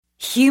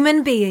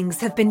Human beings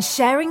have been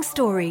sharing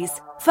stories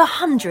for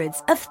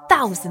hundreds of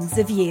thousands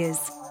of years.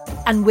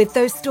 And with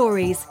those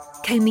stories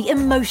came the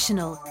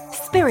emotional,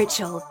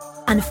 spiritual,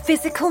 and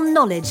physical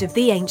knowledge of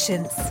the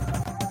ancients.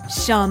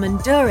 Shaman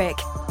Durek,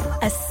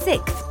 a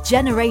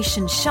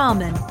 6th-generation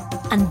shaman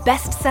and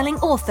best-selling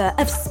author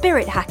of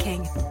Spirit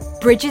Hacking,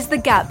 bridges the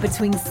gap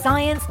between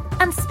science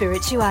and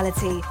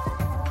spirituality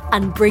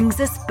and brings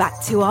us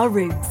back to our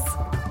roots.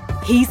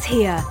 He's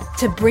here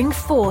to bring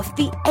forth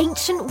the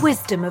ancient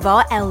wisdom of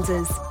our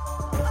elders,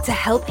 to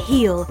help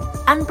heal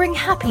and bring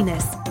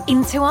happiness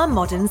into our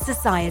modern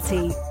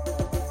society.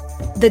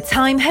 The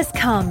time has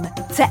come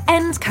to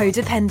end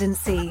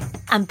codependency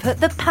and put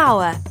the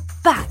power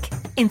back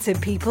into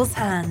people's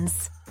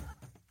hands.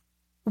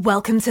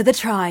 Welcome to the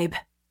tribe.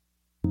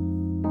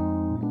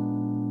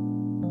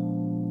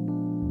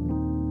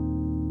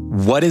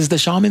 What is the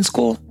shaman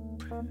school?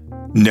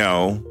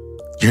 No,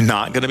 you're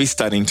not going to be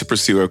studying to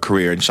pursue a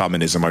career in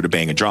shamanism or to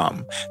bang a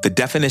drum. The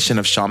definition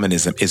of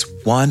shamanism is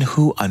one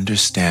who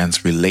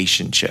understands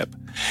relationship.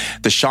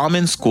 The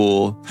shaman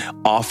school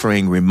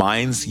offering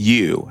reminds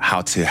you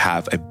how to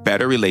have a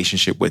better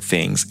relationship with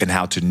things and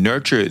how to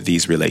nurture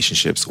these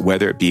relationships,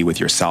 whether it be with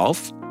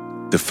yourself,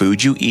 the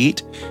food you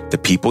eat, the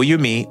people you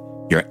meet,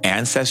 your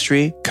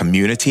ancestry,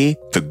 community,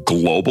 the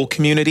global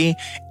community,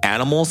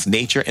 animals,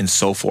 nature, and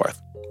so forth.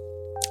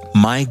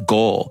 My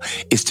goal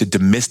is to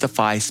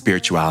demystify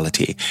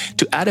spirituality,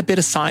 to add a bit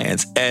of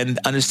science and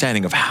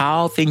understanding of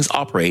how things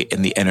operate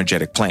in the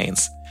energetic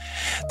planes.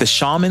 The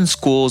shaman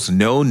school's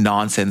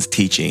no-nonsense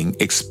teaching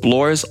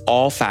explores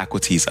all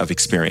faculties of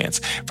experience,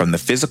 from the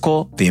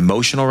physical, the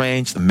emotional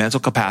range, the mental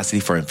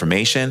capacity for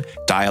information,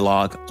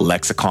 dialogue,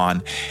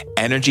 lexicon,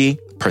 energy,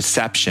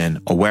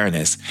 perception,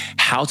 awareness,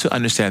 how to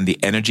understand the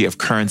energy of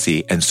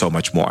currency, and so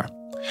much more.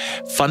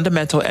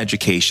 Fundamental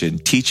education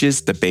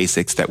teaches the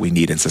basics that we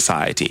need in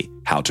society: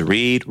 how to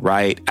read,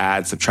 write,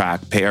 add,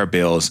 subtract, pay our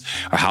bills,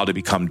 or how to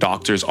become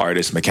doctors,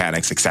 artists,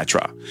 mechanics,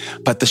 etc.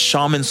 But the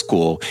shaman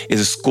school is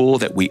a school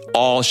that we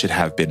all should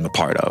have been a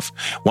part of,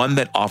 one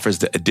that offers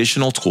the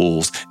additional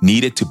tools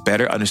needed to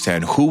better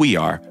understand who we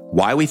are,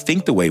 why we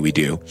think the way we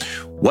do,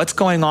 what's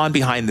going on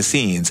behind the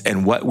scenes,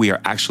 and what we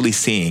are actually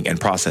seeing and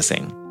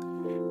processing.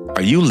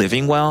 Are you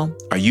living well?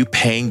 Are you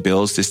paying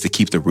bills just to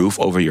keep the roof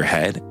over your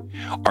head?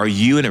 Are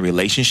you in a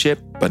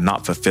relationship but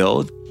not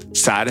fulfilled?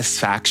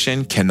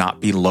 Satisfaction cannot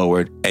be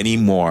lowered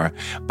anymore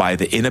by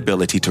the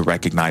inability to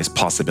recognize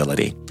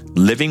possibility.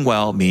 Living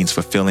well means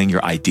fulfilling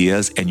your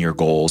ideas and your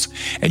goals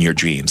and your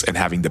dreams and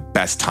having the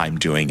best time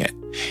doing it.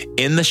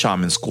 In the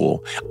shaman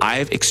school,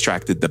 I've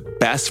extracted the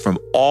best from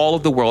all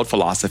of the world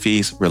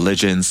philosophies,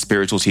 religions,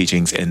 spiritual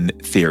teachings, and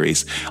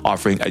theories,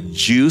 offering a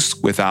juice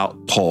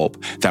without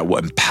pulp that will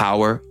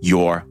empower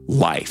your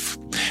life.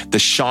 The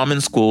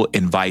shaman school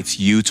invites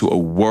you to a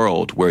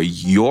world where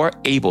you're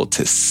able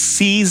to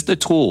seize the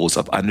tools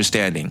of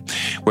understanding,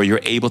 where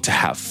you're able to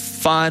have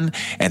fun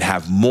and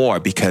have more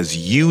because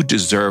you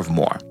deserve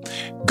more.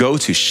 Go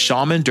to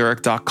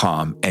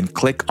shamandurek.com and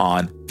click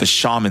on the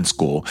Shaman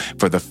School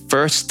for the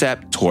first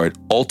step toward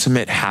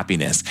ultimate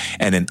happiness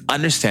and an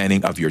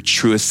understanding of your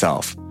truest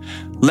self.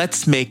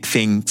 Let's make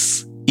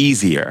things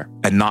easier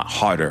and not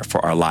harder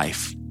for our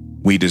life.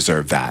 We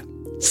deserve that.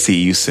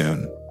 See you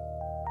soon.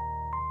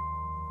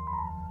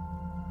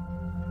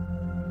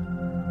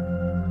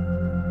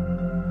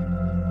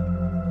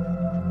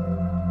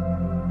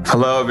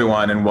 Hello,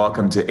 everyone, and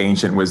welcome to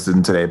Ancient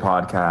Wisdom Today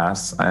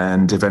podcast.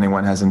 And if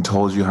anyone hasn't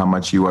told you how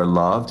much you are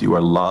loved, you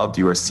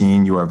are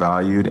seen, you are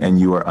valued, and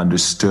you are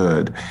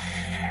understood.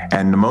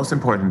 And the most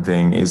important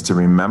thing is to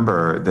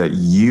remember that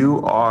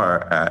you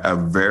are at a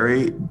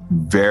very,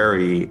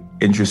 very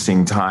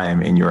interesting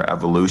time in your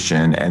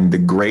evolution, and the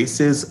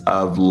graces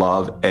of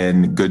love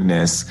and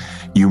goodness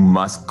you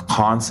must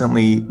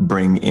constantly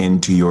bring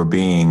into your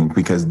being,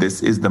 because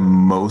this is the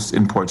most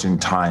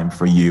important time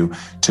for you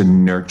to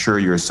nurture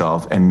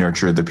yourself and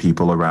nurture the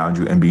people around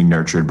you and be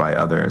nurtured by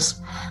others.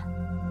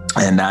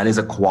 And that is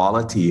a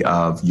quality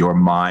of your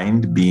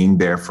mind being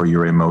there for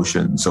your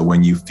emotions. So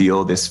when you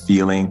feel this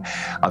feeling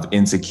of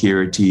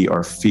insecurity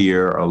or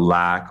fear or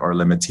lack or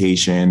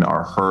limitation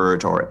or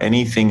hurt or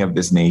anything of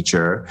this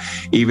nature,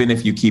 even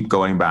if you keep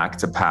going back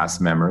to past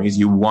memories,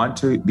 you want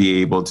to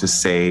be able to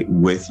say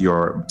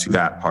to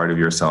that part of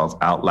yourself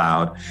out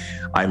loud,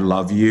 I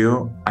love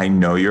you. I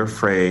know you're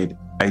afraid.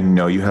 I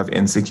know you have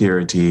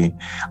insecurity.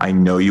 I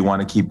know you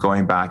want to keep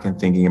going back and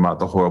thinking about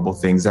the horrible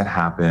things that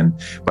happen,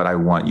 but I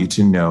want you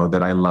to know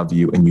that I love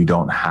you and you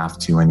don't have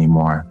to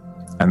anymore.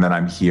 And that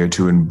I'm here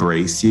to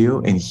embrace you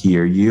and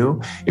hear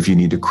you. If you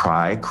need to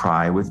cry,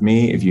 cry with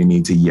me. If you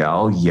need to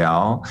yell,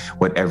 yell.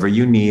 Whatever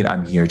you need,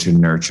 I'm here to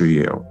nurture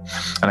you.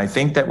 And I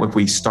think that if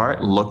we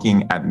start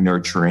looking at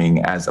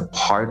nurturing as a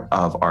part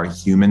of our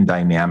human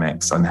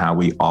dynamics on how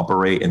we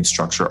operate and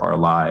structure our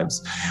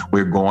lives,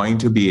 we're going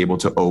to be able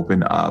to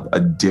open up a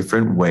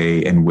different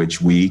way in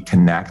which we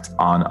connect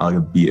on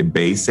a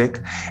basic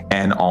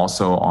and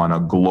also on a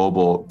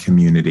global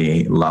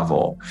community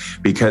level.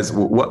 Because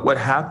what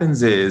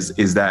happens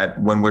is is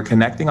that when we're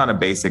connecting on a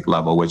basic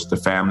level, which the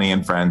family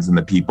and friends and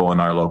the people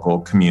in our local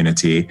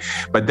community,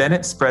 but then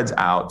it spreads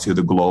out to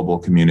the global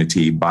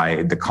community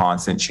by the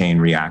constant chain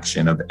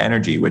reaction of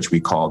energy, which we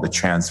call the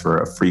transfer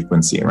of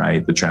frequency,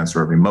 right? The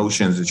transfer of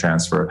emotions, the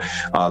transfer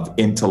of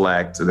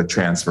intellect, the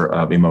transfer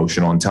of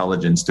emotional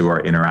intelligence through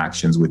our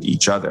interactions with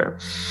each other.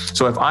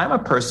 So if I'm a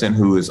person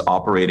who is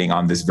operating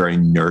on this very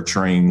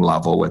nurturing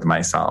level with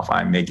myself,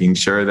 I'm making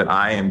sure that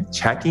I am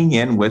checking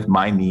in with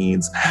my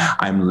needs.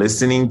 I'm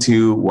listening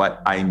to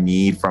what I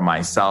need from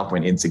myself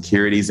when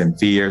insecurities and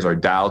fears or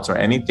doubts or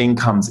anything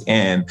comes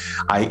in.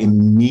 I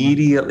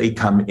immediately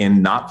come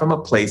in, not from a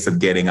place of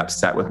getting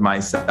upset with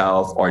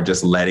myself or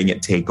just letting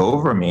it take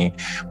over me,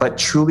 but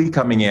truly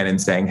coming in and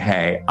saying,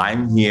 hey,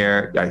 I'm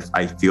here.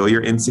 I feel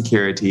your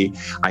insecurity.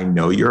 I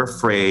know you're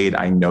afraid.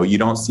 I know you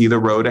don't see the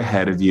road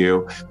ahead of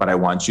you, but I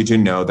want you to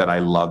know that I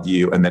love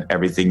you and that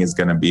everything is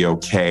going to be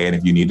okay. And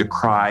if you need to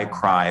cry,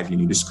 cry. If you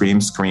need to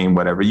scream, scream,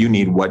 whatever you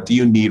need. What do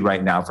you need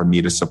right now for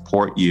me to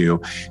support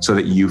you so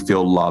that you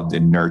feel loved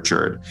and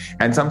nurtured?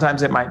 And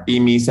sometimes it might be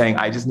me saying,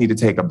 I just need to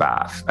take a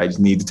bath. I just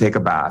need to take a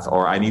bath,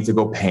 or I need to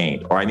go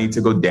paint, or I need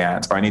to go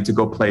dance, or I need to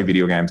go play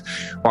video games,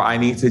 or I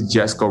need to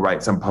just go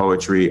write some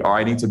poetry, or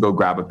I need to go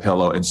grab a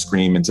pillow and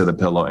scream into the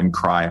pillow and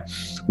cry.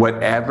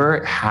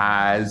 Whatever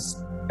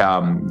has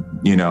come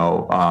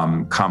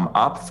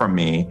up for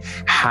me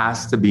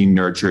has to be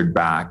nurtured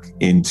back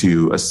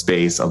into a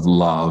space of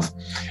love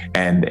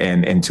and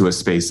into a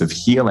space of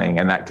healing.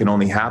 And that can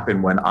only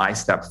happen when I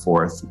step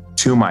forth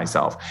to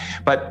myself.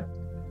 But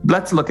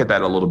let's look at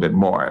that a little bit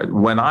more.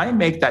 When I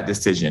make that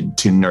decision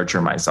to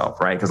nurture myself,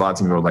 right? Because a lot of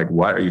people are like,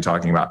 what are you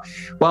talking about?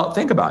 Well,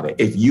 think about it.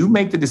 If you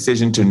make the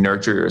decision to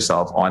nurture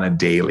yourself on a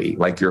daily,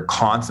 like you're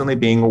constantly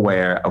being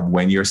aware of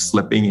when you're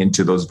slipping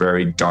into those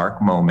very dark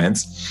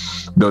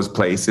moments, those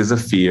places of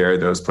fear,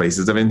 those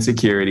places of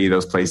insecurity,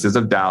 those places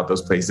of doubt,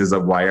 those places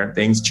of why aren't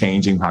things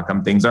changing? How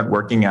come things aren't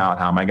working out?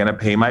 How am I going to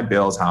pay my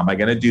bills? How am I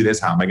going to do this?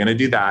 How am I going to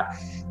do that?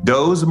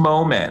 Those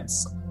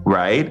moments,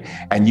 right?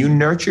 And you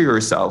nurture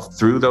yourself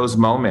through those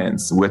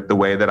moments with the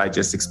way that I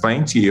just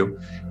explained to you,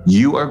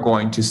 you are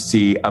going to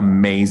see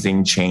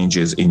amazing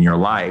changes in your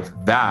life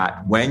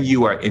that when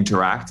you are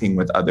interacting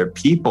with other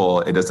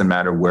people, it doesn't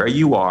matter where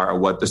you are or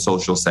what the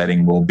social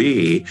setting will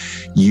be,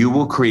 you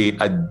will create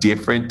a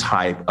different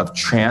type of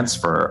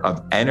transfer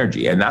of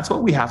energy. And that's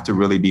what we have to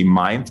really be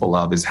mindful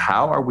of, is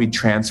how are we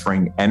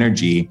transferring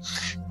energy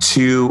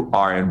to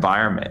our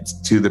environment,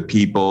 to the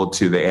people,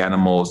 to the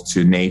animals,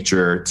 to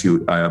nature, to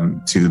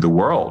the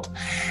world.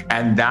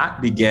 And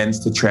that begins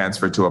to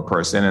transfer to a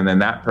person, and then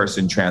that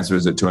person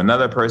transfers it to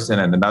another person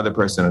and another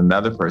person and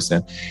another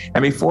person.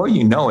 And before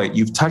you know it,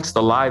 you've touched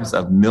the lives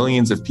of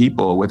millions of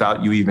people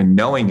without you even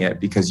knowing it,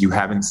 because you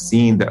haven't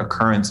seen the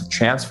occurrence of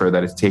transfer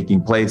that is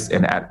taking place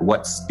and at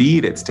what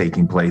speed it's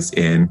taking place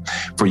in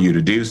for you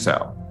to do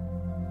so.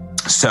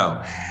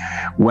 So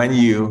when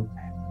you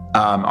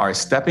are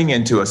stepping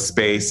into a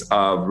space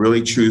of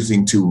really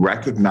choosing to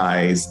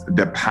recognize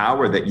the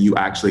power that you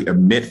actually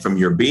emit from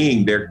your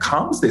being, there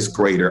comes this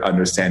greater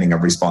understanding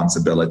of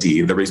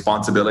responsibility, the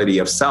responsibility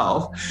of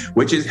self,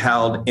 which is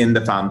held in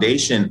the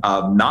foundation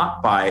of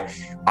not by,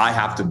 I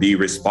have to be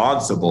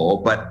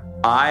responsible, but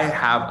I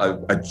have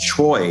a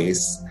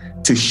choice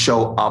to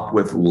show up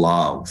with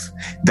love.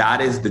 That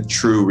is the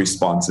true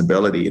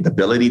responsibility, the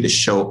ability to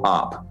show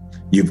up.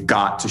 You've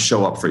got to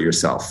show up for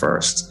yourself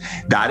first.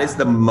 That is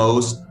the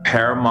most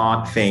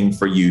paramount thing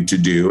for you to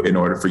do in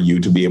order for you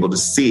to be able to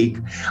seek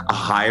a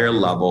higher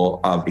level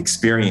of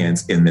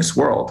experience in this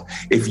world.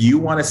 If you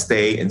want to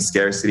stay in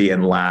scarcity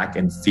and lack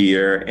and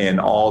fear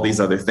and all these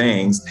other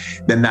things,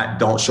 then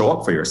don't show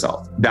up for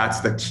yourself.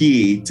 That's the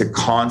key to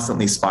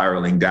constantly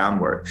spiraling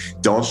downward.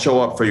 Don't show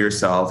up for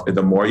yourself.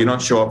 The more you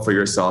don't show up for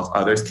yourself,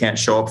 others can't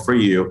show up for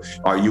you,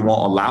 or you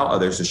won't allow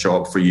others to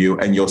show up for you,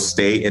 and you'll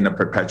stay in a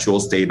perpetual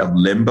state of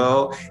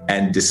limbo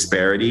and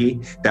disparity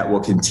that will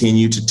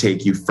continue to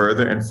take you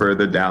further and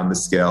further down the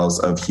scales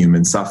of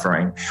human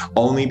suffering,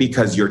 only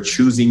because you're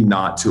choosing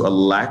not to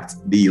elect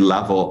the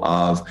level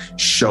of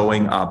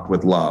showing up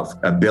with love,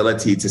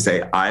 ability to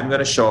say, I'm going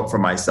to show up for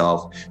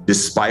myself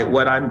despite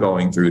what I'm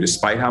going through,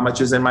 despite how much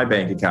is in my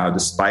bank account,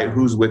 despite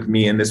who's with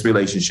me in this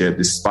relationship,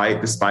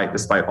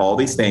 despite all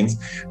these things,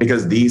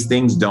 because these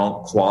things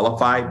don't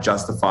qualify,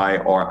 justify,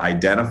 or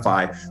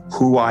identify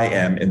who I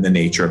am in the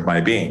nature of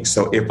my being.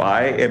 So if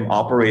I am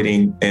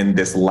operating in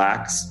this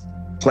lax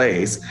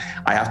place,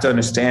 I have to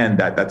understand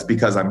that that's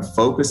because I'm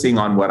focusing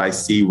on what I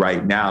see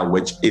right now,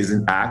 which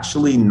is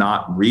actually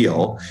not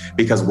real,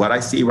 because what I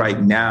see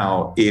right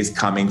now is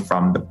coming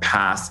from the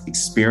past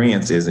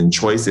experiences and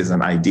choices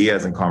and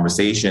ideas and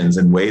conversations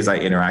and ways I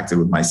interacted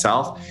with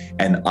myself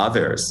and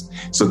others.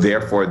 So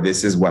therefore,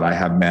 this is what I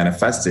have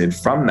manifested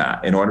from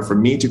that. In order for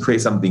me to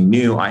create something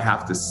new, I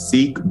have to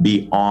seek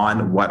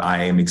beyond what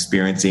I am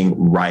experiencing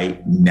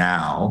right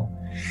now,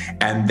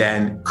 and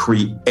then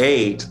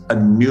create a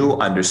new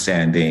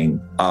understanding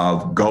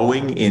of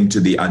going into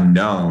the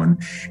unknown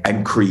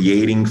and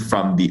creating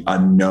from the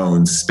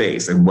unknown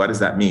space. And what does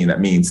that mean?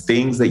 That means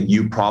things that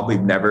you probably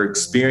never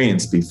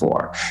experienced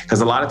before. Because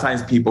a lot of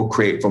times people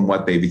create from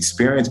what they've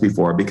experienced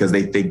before because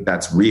they think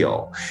that's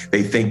real.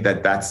 They think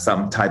that that's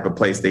some type of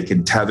place they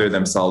can tether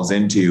themselves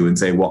into and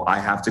say, well, I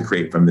have to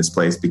create from this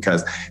place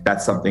because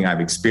that's something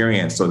I've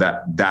experienced. So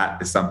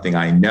that is something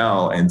I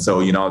know. And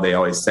so, they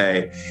always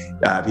say,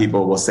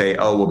 people will say,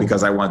 oh, well,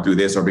 because I went through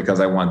this or because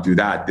I went through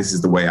that, this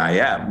is the way I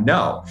am.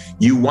 No,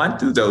 you went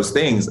through those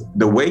things.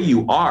 The way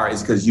you are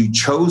is because you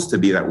chose to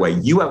be that way.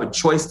 You have a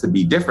choice to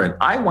be different.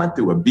 I went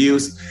through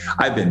abuse.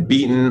 I've been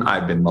beaten.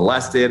 I've been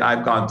molested.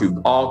 I've gone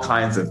through all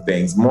kinds of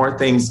things, more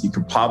things you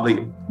could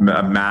probably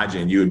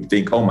imagine. You would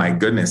think, oh my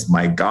goodness,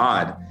 my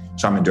God,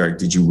 Shaman Durek,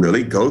 did you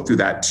really go through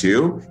that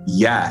too?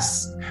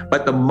 Yes.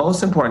 But the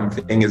most important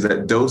thing is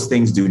that those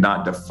things do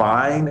not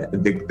define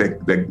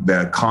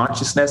the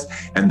consciousness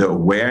and the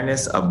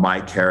awareness of my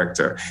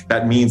character.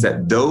 That means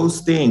that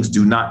those things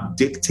do not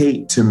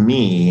dictate to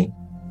me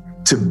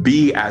to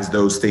be as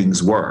those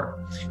things were.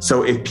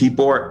 So if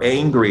people are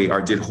angry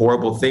or did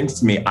horrible things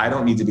to me, I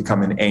don't need to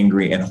become an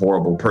angry and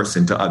horrible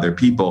person to other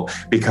people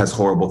because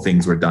horrible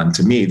things were done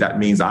to me. That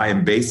means I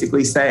am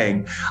basically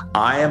saying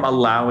I am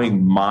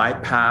allowing my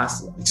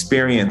past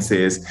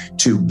experiences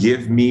to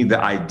give me the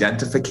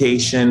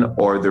identification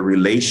or the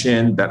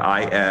relation that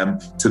I am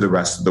to the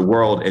rest of the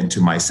world and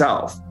to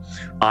myself.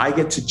 I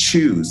get to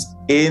choose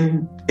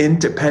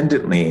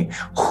independently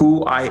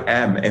who I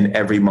am in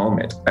every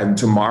moment. And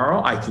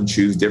tomorrow I can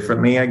choose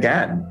differently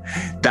again.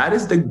 That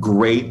is the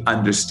great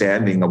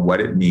understanding of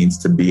what it means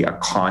to be a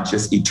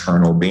conscious,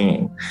 eternal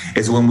being,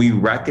 is when we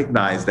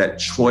recognize that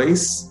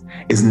choice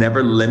is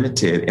never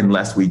limited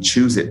unless we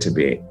choose it to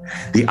be.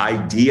 The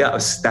idea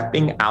of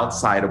stepping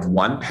outside of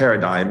one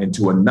paradigm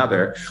into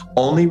another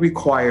only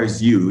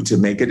requires you to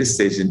make a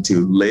decision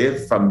to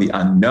live from the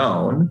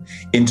unknown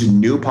into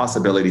new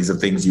possibilities of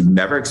things you've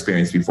never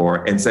experienced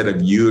before, instead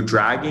of you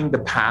dragging the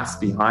past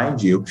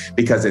behind you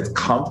because it's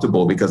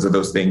comfortable because of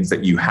those things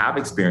that you have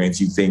experienced.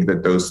 You think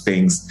that those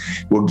things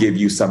will give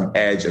you some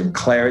edge of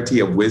clarity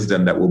of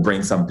wisdom that will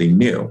bring something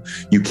new.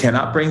 You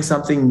cannot bring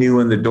something new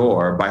in the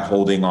door by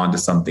holding on to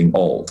something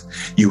old.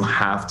 You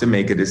have to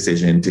make a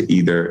decision to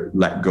either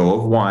let go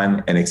of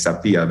one and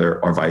accept the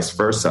other, or vice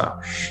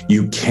versa.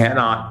 You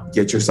cannot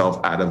get yourself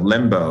out of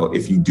limbo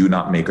if you do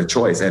not make a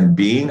choice. And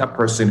being a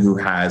person who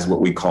has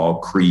what we call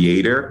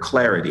creator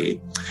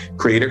clarity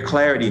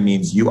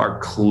means you are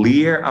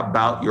clear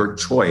about your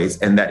choice.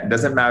 And that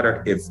doesn't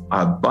matter if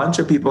a bunch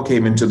of people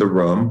came into the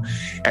room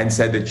and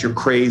said that you're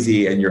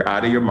crazy and you're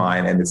out of your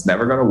mind and it's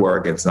never going to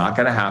work, it's not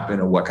going to happen,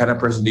 and what kind of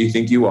person do you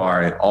think you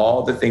are, and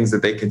all the things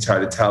that they can try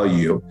to tell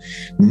you.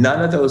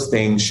 None of those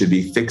things should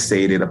be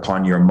fixated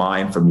upon your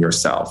mind from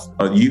yourself.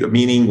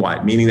 Meaning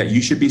what? Meaning that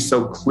you should be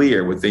so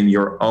clear within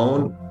your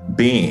own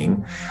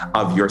being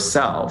of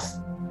yourself,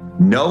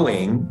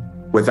 knowing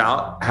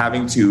without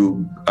having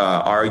to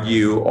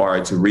argue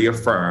or to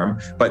reaffirm,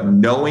 but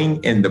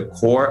knowing in the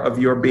core of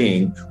your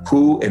being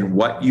who and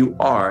what you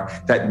are,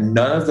 that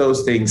none of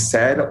those things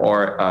said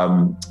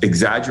or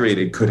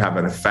exaggerated could have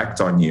an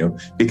effect on you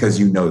because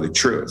you know the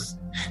truth.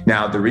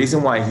 Now, the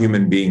reason why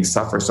human beings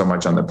suffer so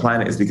much on the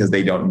planet is because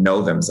they don't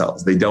know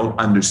themselves. They don't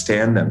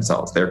understand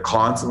themselves. They're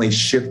constantly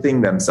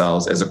shifting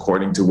themselves as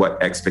according to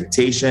what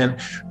expectation,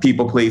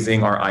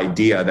 people-pleasing, or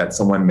idea that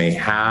someone may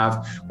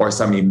have, or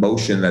some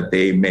emotion that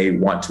they may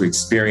want to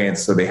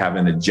experience. So they have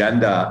an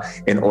agenda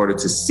in order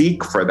to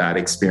seek for that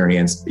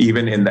experience,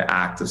 even in the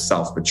act of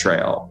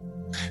self-betrayal.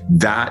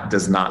 That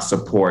does not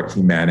support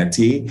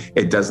humanity.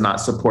 It does not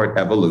support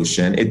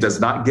evolution. It does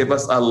not give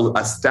us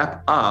a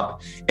step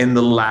up in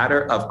the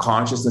ladder of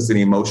consciousness and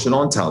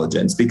emotional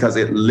intelligence, because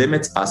it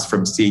limits us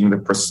from seeing the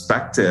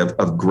perspective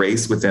of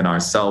grace within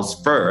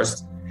ourselves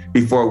first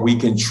before we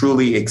can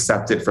truly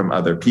accept it from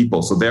other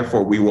people. So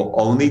therefore, we will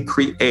only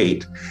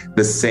create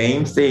the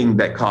same thing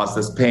that caused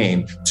us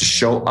pain to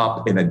show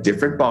up in a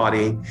different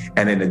body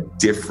and in a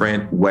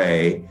different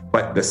way,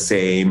 but the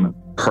same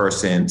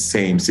person,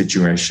 same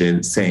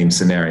situation, same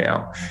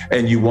scenario.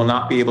 And you will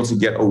not be able to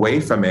get away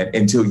from it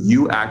until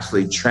you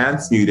actually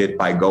transmute it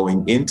by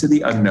going into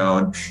the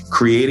unknown,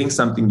 creating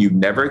something you've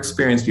never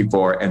experienced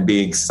before, and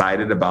being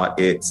excited about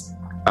its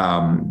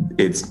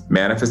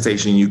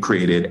manifestation you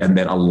created, and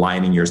then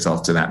aligning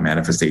yourself to that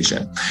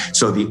manifestation.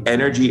 So the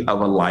energy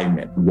of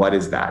alignment, what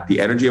is that? The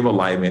energy of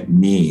alignment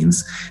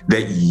means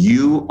that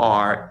you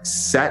are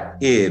set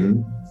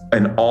in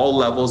all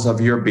levels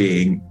of your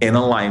being in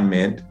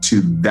alignment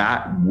to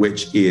that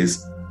which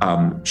is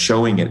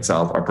showing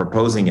itself or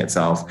proposing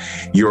itself.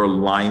 You're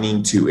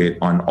aligning to it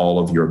on all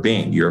of your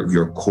being.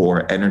 Your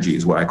core energy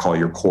is what I call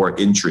your core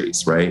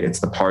entries, right?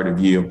 It's the part of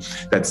you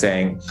that's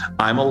saying,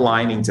 I'm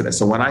aligning to this.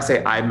 So when I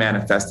say I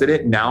manifested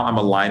it, now I'm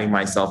aligning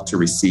myself to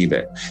receive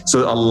it.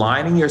 So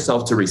aligning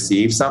yourself to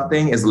receive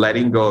something is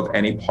letting go of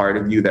any part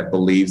of you that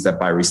believes that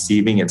by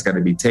receiving it's going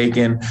to be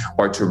taken,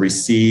 or to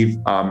receive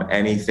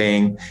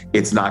anything,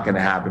 it's not going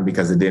to happen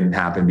because it didn't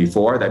happen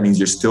before. That means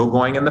you're still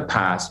going in the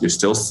past. You're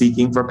still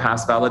seeking for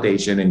past validation.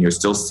 validation, and you're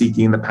still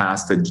seeking the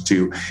past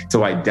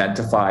to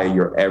identify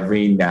your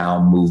every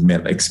now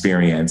movement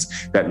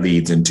experience that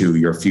leads into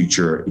your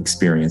future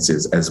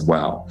experiences as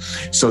well.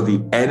 So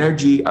the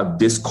energy of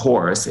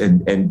discourse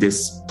and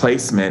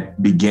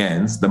displacement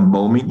begins the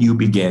moment you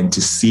begin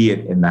to see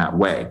it in that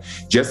way.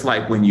 Just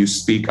like when you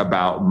speak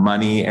about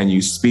money and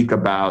you speak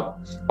about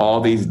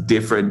all these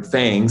different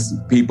things,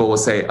 people will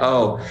say,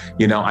 oh,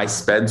 I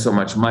spend so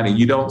much money.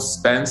 You don't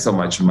spend so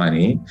much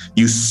money.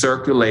 You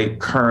circulate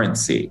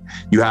currency.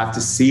 You have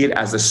to see it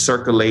as a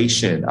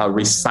circulation, a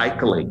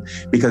recycling,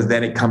 because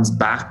then it comes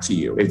back to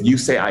you. If you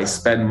say, I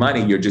spend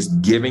money, you're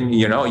just giving,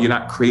 you're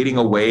not creating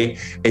a way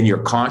in your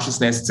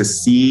consciousness to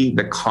see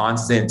the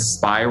constant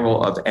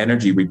spiral of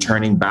energy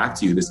returning back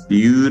to you, this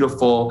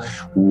beautiful,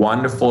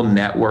 wonderful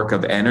network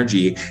of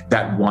energy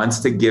that wants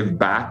to give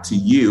back to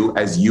you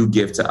as you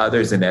give to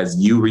others, and as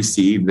you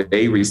receive,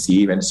 they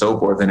receive, and so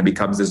forth. And it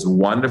becomes this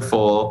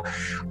wonderful,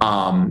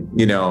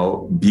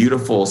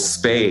 beautiful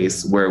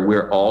space where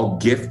we're all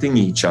gifting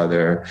each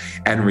other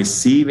and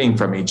receiving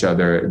from each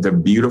other the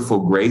beautiful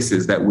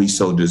graces that we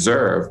so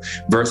deserve,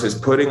 versus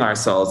putting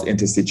ourselves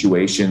into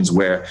situations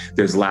where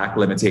there's lack,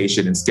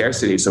 limitation, and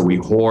scarcity. So we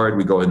hoard,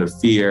 we go into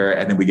fear,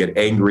 and then we get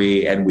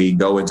angry, and we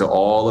go into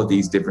all of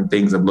these different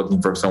things of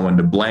looking for someone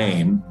to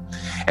blame,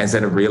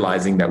 instead of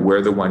realizing that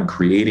we're the one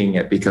creating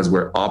it, because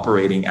we're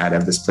operating out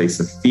of this place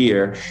of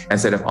fear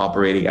instead of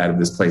operating out of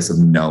this place of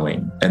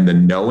knowing. And the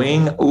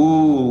knowing,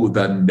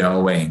 the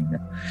knowing.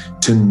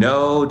 To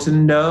know, to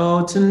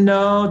know, to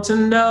know, to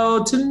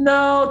know, to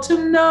know,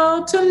 to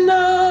know, to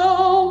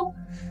know.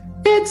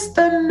 It's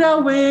the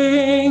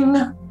knowing.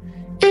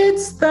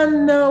 It's the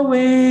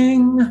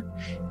knowing.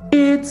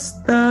 It's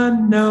the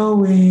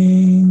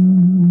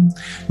knowing.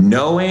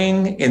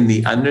 Knowing in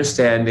the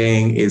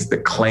understanding is the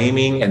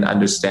claiming and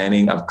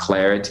understanding of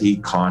clarity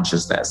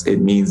consciousness.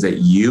 It means that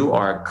you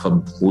are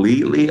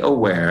completely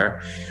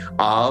aware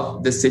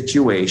of the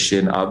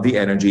situation, of the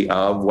energy,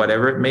 of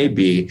whatever it may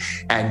be,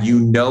 and you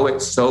know it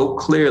so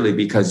clearly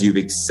because you've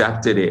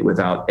accepted it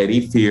without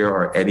any fear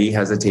or any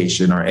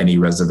hesitation or any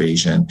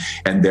reservation,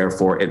 and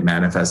therefore it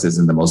manifests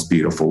in the most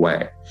beautiful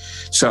way.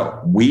 So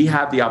we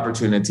have the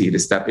opportunity to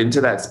step into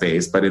that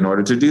space, but in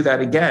order to do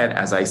that, again,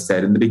 as I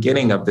said in the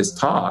beginning of this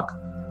talk,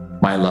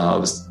 my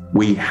loves,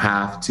 we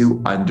have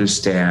to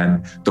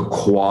understand the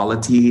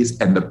qualities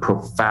and the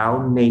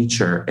profound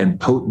nature and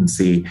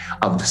potency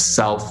of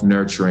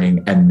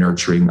self-nurturing and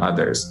nurturing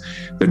others.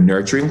 The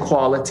nurturing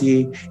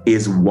quality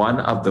is one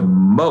of the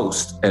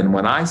most, and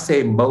when I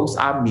say most,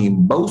 I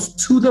mean most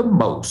to the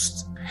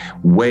most,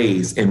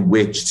 ways in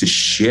which to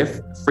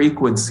shift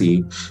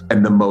frequency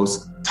in the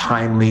most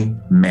timely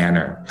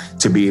manner.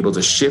 To be able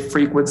to shift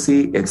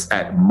frequency, it's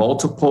at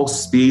multiple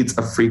speeds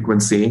of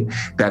frequency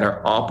that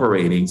are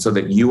operating so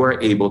that you are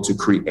able to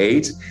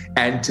create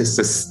and to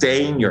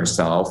sustain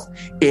yourself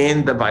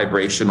in the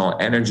vibrational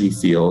energy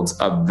fields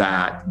of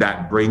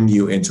that bring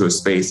you into a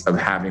space of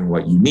having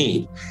what you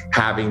need,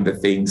 having the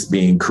things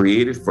being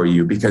created for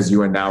you, because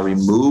you are now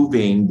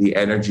removing the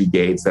energy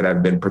gates that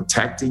have been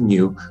protecting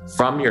you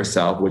from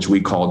yourself, which we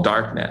call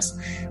darkness.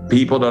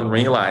 People don't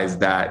realize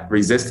that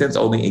resistance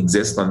only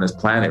exists on this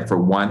planet for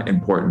one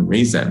important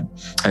reason,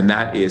 and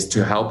that is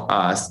to help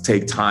us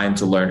take time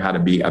to learn how to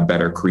be a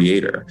better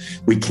creator.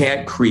 We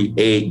can't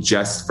create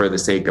just for the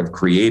sake of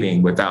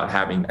creating without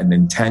having an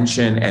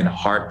intention and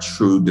heart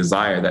true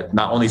desire that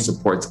not only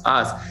supports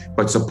us,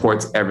 but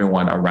supports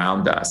everyone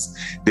around us.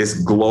 This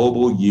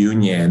global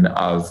union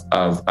of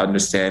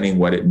understanding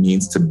what it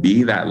means to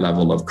be that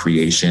level of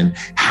creation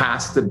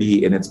has to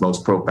be in its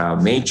most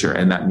profound nature.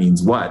 And that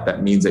means what?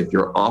 That means that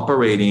you're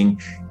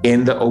operating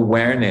in the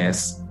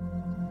awareness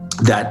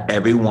that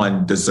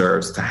everyone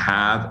deserves to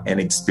have and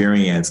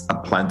experience a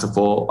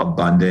plentiful,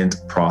 abundant,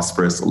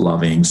 prosperous,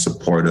 loving,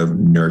 supportive,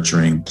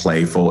 nurturing,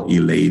 playful,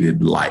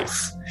 elated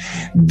life.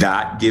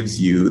 That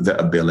gives you the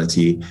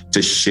ability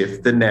to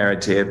shift the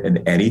narrative in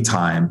any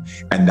time.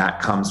 And that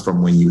comes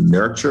from when you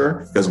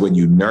nurture, because when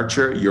you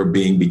nurture, your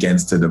being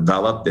begins to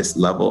develop this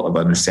level of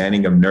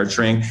understanding of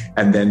nurturing,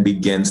 and then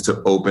begins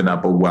to open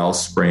up a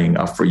wellspring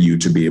for you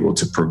to be able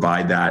to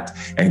provide that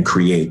and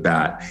create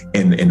that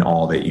in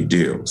all that you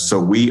do. So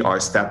we are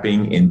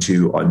stepping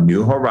into a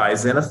new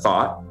horizon of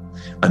thought,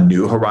 a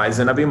new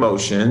horizon of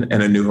emotion,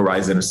 and a new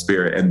horizon of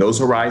spirit. And those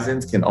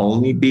horizons can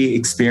only be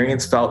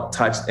experienced, felt,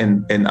 touched,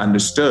 and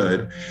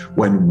understood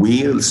when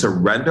we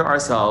surrender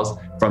ourselves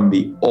from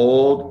the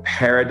old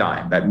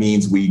paradigm. That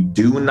means we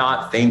do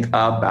not think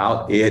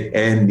about it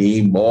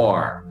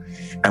anymore.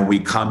 And we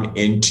come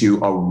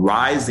into a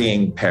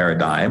rising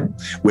paradigm,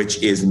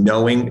 which is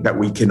knowing that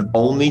we can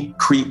only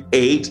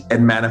create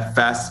and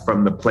manifest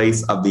from the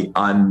place of the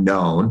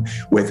unknown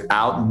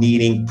without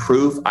needing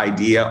proof,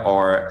 idea,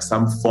 or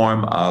some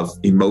form of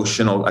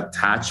emotional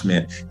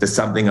attachment to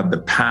something of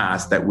the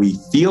past that we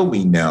feel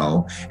we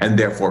know, and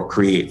therefore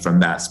create from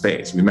that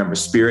space. Remember,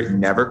 spirit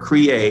never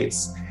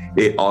creates.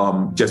 It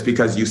just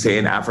because you say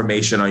an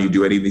affirmation or you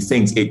do any of these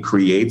things, it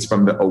creates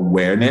from the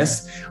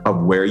awareness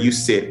of where you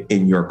sit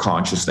in your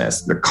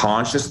consciousness. The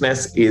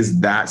consciousness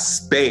is that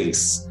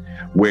space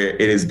where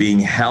it is being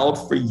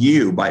held for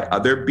you by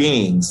other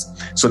beings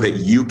so that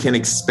you can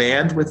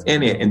expand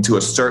within it into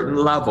a certain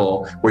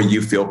level where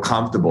you feel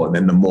comfortable. And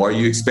then the more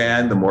you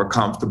expand, the more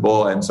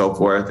comfortable, and so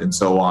forth and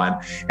so on.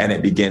 And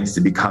it begins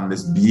to become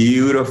this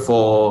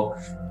beautiful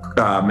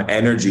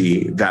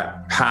energy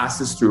that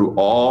passes through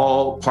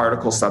all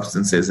particle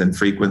substances and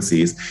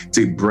frequencies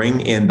to bring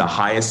in the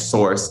highest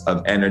source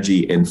of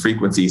energy and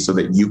frequency so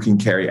that you can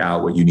carry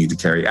out what you need to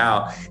carry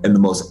out in the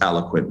most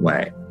eloquent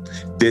way.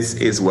 This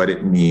is what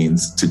it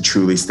means to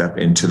truly step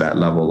into that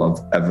level of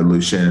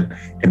evolution,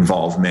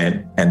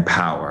 involvement, and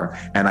power.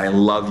 And I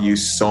love you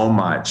so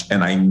much.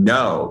 And I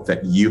know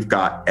that you've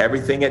got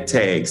everything it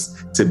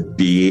takes to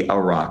be a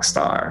rock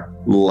star.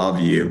 Love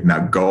you.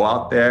 Now go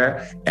out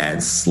there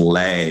and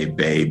slay,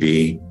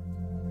 baby.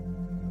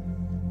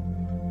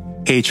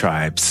 Hey,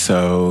 Tribe.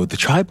 So the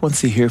Tribe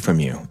wants to hear from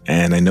you.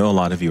 And I know a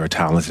lot of you are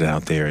talented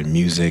out there in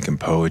music and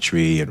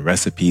poetry and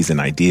recipes and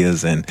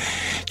ideas and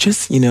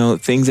just,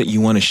 things that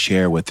you want to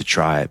share with the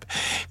Tribe.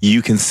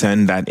 You can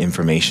send that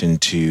information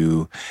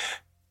to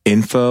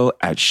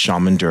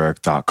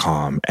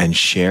info@shamandurek.com and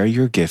share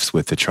your gifts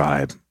with the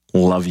Tribe.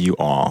 Love you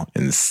all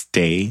and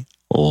stay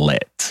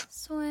lit.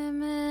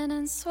 Swimming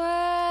and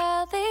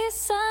swirl these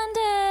Sundays.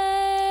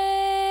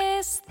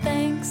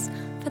 Thanks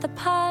for the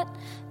pot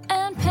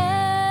and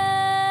pan.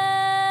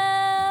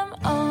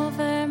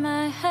 Over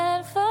my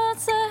head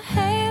floats a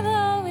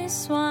halo-y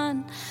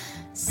swan,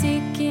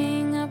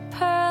 seeking a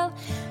pearl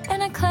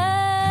and a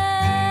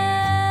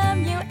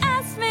clam. You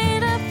asked me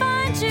to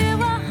find you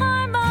a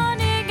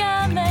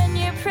harmonium, and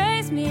you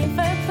praised me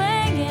for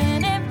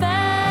playing it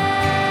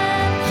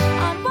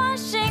back. On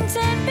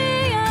Washington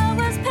Via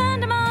was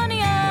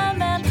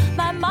pandemonium, and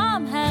my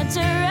mom had to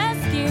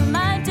rescue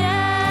my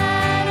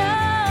dad.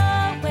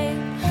 Oh, wait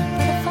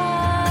for the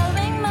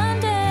following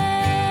Monday.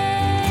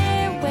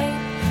 Wait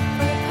for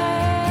the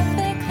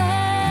perfect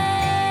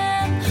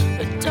clam.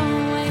 But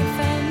don't wait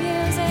for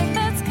music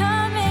that's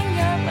coming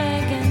your way.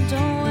 And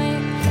don't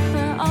wait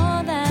for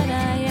all that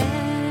I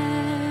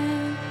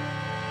am.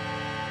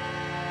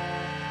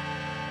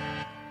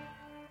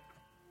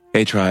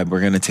 Hey, Tribe,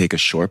 we're going to take a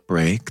short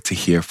break to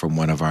hear from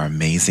one of our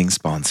amazing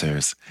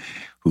sponsors,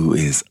 who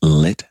is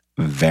Lit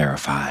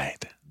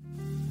Verified.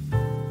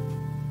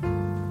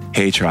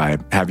 Hey,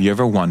 Tribe, have you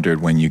ever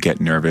wondered when you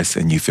get nervous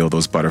and you feel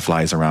those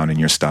butterflies around in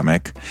your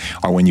stomach?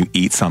 Or when you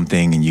eat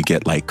something and you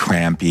get like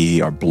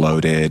crampy or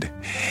bloated?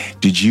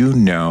 Did you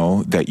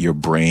know that your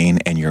brain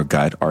and your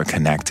gut are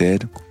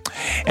connected?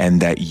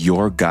 And that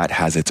your gut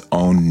has its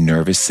own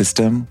nervous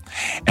system,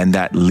 and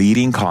that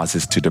leading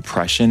causes to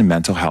depression,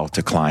 mental health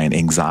decline,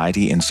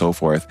 anxiety, and so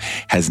forth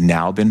has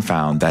now been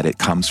found that it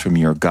comes from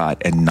your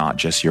gut and not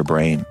just your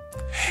brain.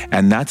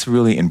 And that's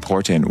really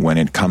important when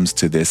it comes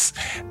to this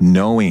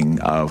knowing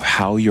of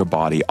how your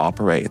body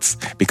operates,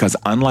 because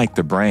unlike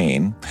the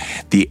brain,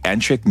 the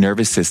enteric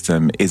nervous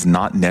system is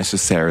not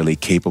necessarily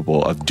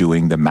capable of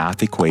doing the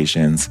math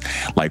equations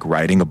like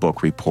writing a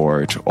book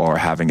report or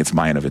having its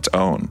mind of its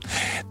own.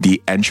 The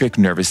enteric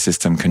nervous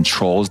system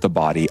controls the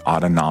body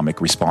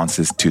autonomic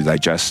responses to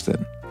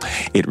digestion.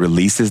 It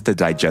releases the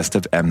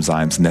digestive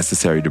enzymes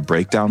necessary to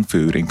break down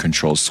food and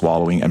control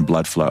swallowing and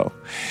blood flow.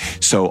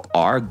 So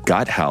our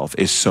gut health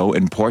is so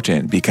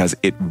important because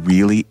it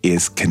really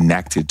is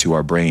connected to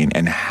our brain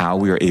and how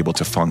we are able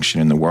to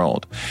function in the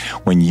world.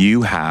 When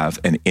you have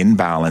an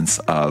imbalance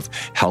of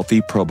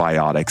healthy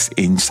probiotics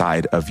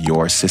inside of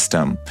your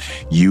system,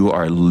 you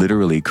are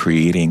literally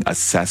creating a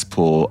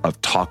cesspool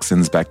of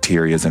toxins,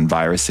 bacteria, and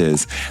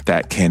viruses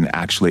that can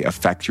actually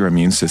affect your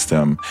immune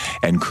system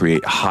and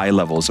create high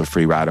levels of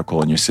free radicals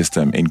in your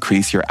system,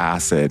 increase your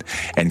acid,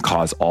 and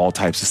cause all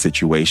types of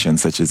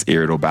situations such as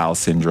irritable bowel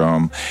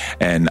syndrome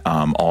and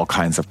all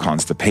kinds of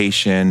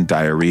constipation,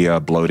 diarrhea,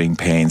 bloating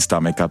pain,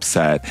 stomach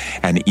upset,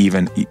 and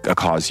even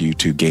cause you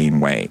to gain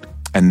weight.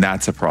 And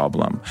that's a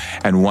problem.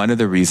 And one of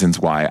the reasons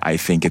why I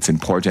think it's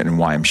important and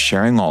why I'm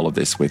sharing all of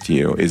this with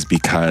you is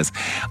because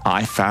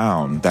I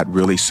found that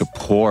really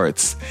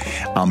supports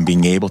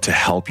being able to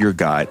help your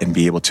gut and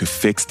be able to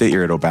fix the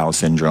irritable bowel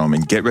syndrome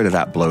and get rid of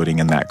that bloating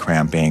and that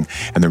cramping.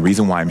 And the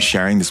reason why I'm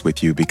sharing this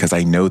with you, because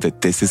I know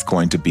that this is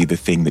going to be the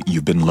thing that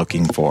you've been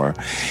looking for.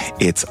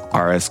 It's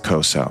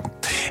RS-CoSo.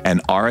 And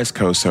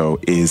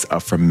RS-CoSo is a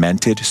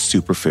fermented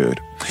superfood.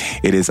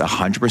 It is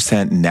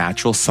 100%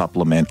 natural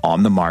supplement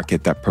on the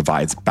market that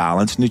provides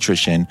balanced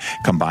nutrition,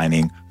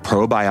 combining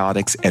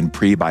probiotics and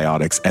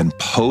prebiotics and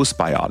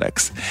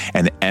postbiotics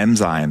and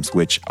enzymes,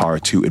 which are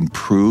to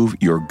improve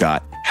your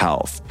gut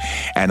health.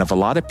 And if a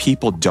lot of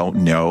people don't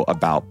know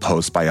about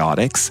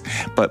postbiotics,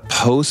 but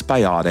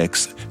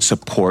postbiotics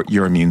support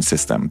your immune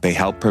system. They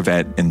help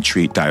prevent and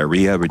treat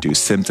diarrhea, reduce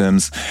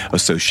symptoms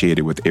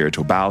associated with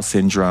irritable bowel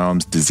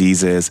syndromes,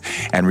 diseases,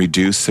 and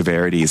reduce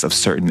severities of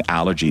certain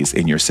allergies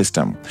in your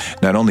system.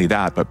 Not only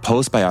that, but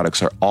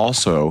postbiotics are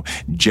also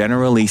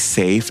generally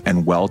safe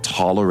and well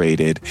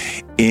tolerated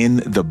in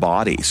the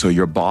body. So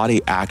your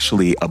body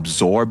actually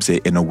absorbs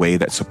it in a way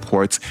that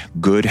supports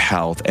good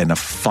health and a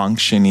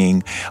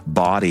functioning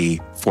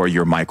body for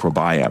your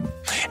microbiome.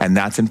 And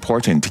that's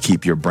important to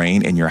keep your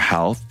brain and your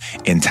health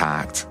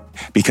intact,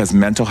 because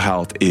mental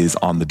health is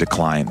on the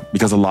decline,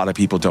 because a lot of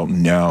people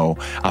don't know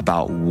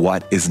about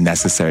what is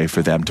necessary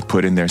for them to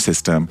put in their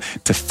system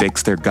to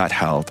fix their gut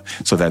health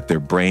so that their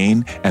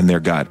brain and their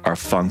gut are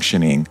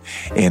functioning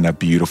in a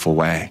beautiful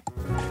way.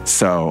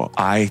 So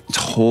I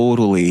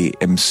totally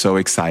am so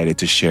excited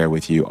to share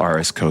with you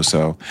RS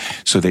Coso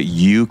so that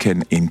you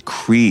can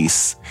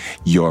increase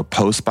your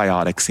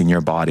postbiotics in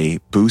your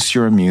body, boost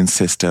your immune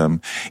system,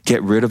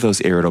 get rid of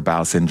those irritable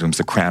bowel syndromes,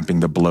 the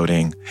cramping, the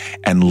bloating,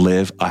 and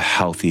live a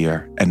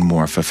healthier and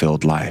more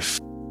fulfilled life.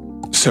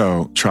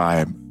 So,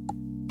 tribe,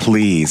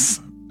 please,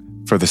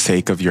 for the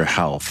sake of your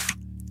health,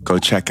 go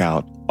check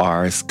out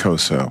RS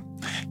Coso.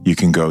 You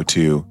can go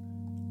to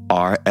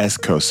RS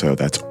Coso,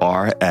 that's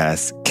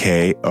RSKOSO.com,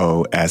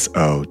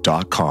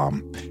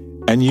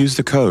 and use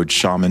the code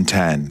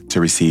Shaman10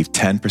 to receive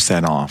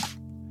 10% off.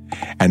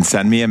 And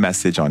send me a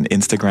message on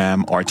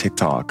Instagram or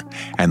TikTok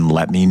and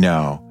let me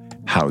know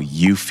how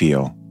you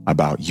feel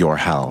about your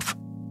health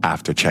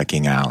after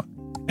checking out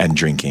and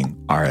drinking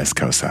RS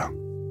Coso.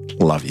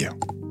 Love you.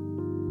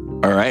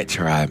 All right,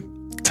 tribe,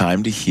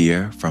 time to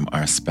hear from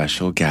our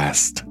special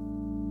guest.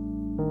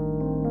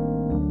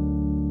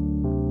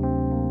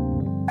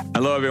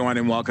 Hello, everyone,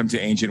 and welcome to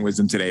Ancient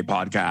Wisdom Today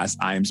podcast.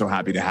 I am so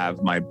happy to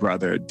have my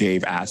brother,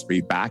 Dave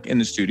Asprey, back in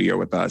the studio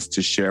with us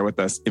to share with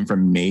us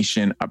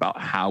information about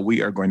how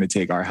we are going to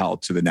take our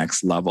health to the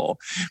next level.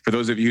 For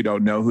those of you who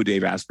don't know who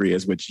Dave Asprey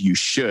is, which you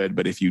should,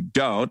 but if you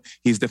don't,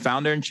 he's the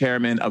founder and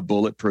chairman of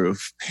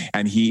Bulletproof,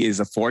 and he is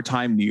a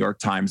 4-time New York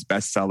Times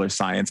bestseller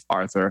science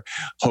author,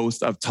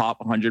 host of Top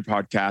 100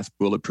 podcast,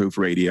 Bulletproof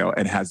Radio,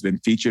 and has been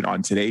featured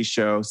on Today's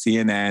Show,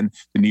 CNN,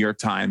 the New York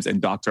Times,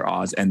 and Dr.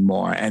 Oz, and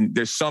more. And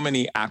there's so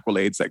many accolades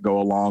that go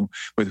along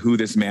with who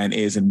this man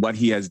is and what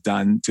he has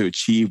done to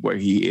achieve where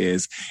he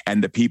is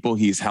and the people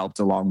he's helped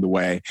along the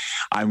way.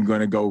 I'm going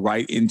to go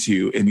right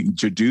into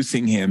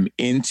introducing him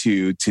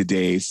into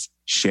today's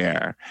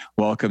share.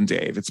 Welcome,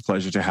 Dave. It's a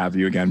pleasure to have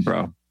you again,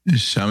 bro.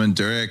 Shaman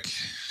Durek,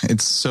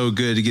 it's so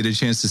good to get a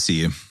chance to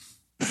see you.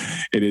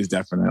 It is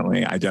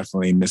definitely. I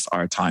definitely miss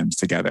our times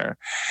together.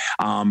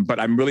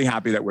 But I'm really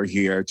happy that we're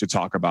here to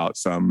talk about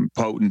some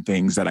potent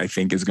things that I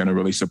think is going to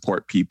really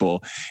support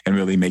people and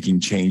really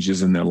making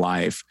changes in their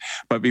life.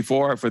 But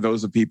before, for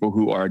those of people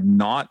who are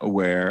not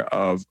aware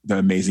of the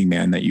amazing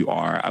man that you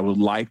are, I would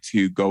like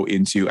to go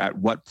into at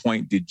what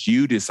point did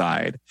you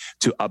decide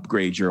to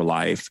upgrade your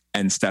life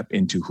and step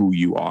into who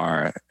you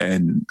are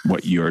and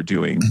what you're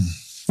doing?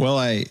 Well,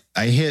 I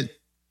hit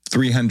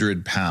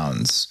 300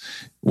 pounds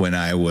when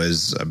I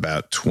was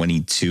about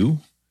 22.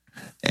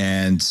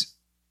 And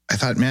I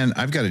thought, man,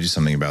 I've got to do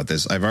something about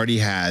this. I've already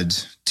had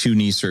 2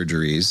 knee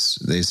surgeries.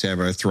 They say I have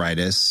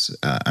arthritis.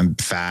 I'm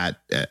fat.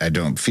 I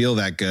don't feel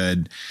that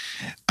good.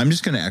 I'm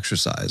just going to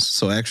exercise.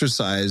 So I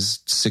exercise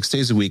 6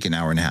 days a week, an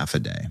hour and a half a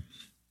day.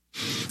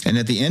 And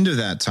at the end of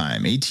that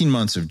time, 18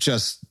 months of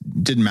just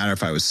didn't matter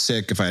if I was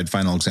sick, if I had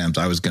final exams,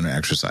 I was going to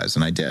exercise.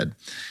 And I did.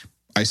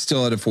 I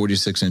still had a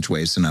 46-inch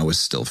waist and I was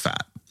still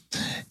fat.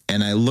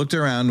 And I looked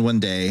around one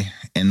day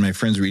and my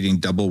friends were eating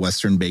double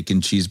Western bacon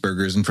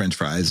cheeseburgers and French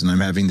fries. And I'm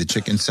having the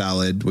chicken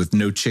salad with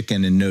no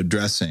chicken and no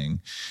dressing.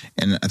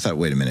 And I thought,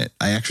 wait a minute,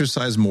 I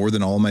exercise more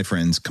than all of my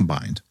friends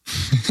combined.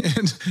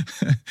 And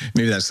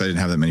maybe that's because I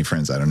didn't have that many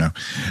friends. I don't know.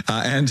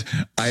 And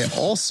I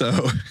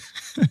also,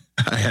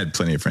 I had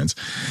plenty of friends.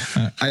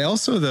 I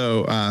also,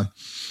 though, I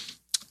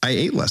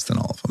ate less than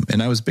all of them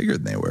and I was bigger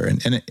than they were.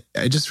 And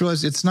I just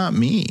realized it's not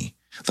me.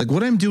 Like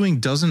what I'm doing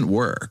doesn't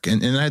work.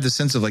 And I had the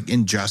sense of like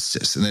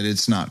injustice and that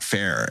it's not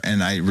fair.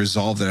 And I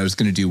resolved that I was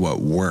going to do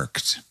what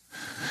worked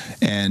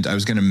and I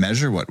was going to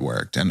measure what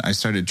worked. And I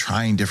started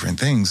trying different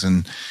things.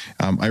 And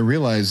I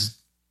realized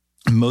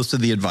most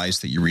of the advice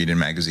that you read in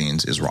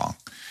magazines is wrong.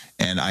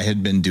 And I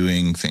had been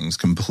doing things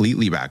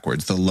completely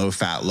backwards. The low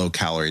fat, low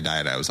calorie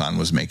diet I was on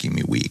was making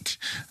me weak.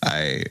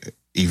 I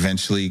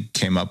eventually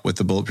came up with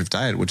the Bulletproof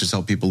Diet, which has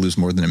helped people lose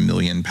more than 1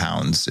 million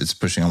pounds. It's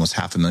pushing almost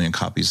 500,000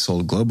 copies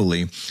sold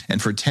globally.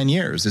 And for 10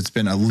 years, it's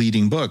been a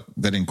leading book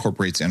that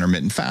incorporates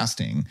intermittent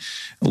fasting,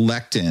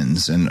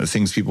 lectins, and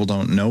things people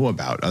don't know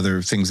about,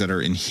 other things that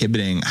are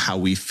inhibiting how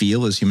we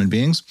feel as human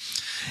beings.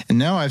 And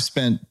now I've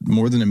spent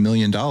more than $1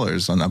 million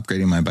on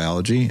upgrading my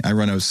biology. I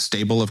run a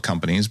stable of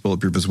companies.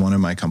 Bulletproof is one of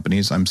my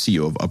companies. I'm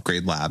CEO of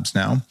Upgrade Labs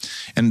now.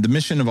 And the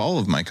mission of all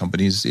of my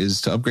companies is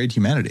to upgrade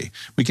humanity.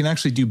 We can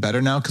actually do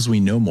better now because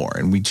we know more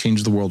and we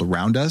change the world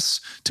around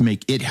us to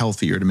make it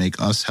healthier, to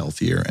make us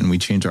healthier, and we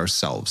change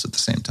ourselves at the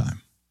same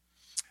time.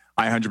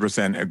 I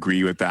 100%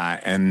 agree with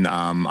that. And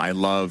I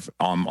love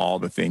all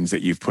the things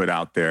that you've put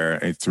out there.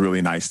 It's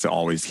really nice to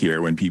always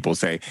hear when people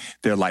say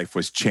their life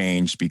was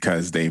changed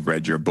because they've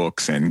read your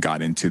books and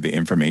got into the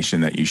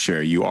information that you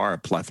share. You are a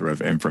plethora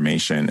of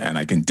information. And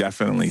I can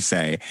definitely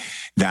say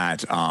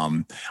that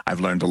I've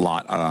learned a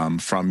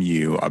lot from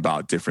you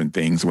about different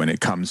things when it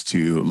comes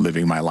to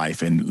living my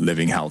life and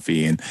living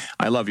healthy. And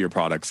I love your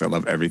products. I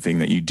love everything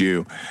that you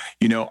do.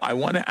 You know, I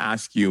want to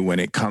ask you, when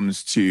it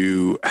comes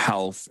to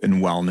health and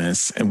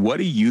wellness, and what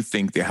do you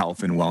think the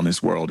health and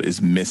wellness world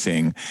is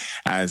missing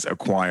as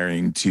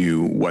acquiring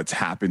to what's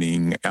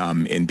happening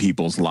in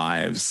people's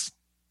lives?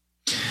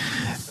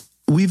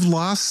 We've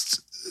lost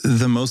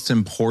the most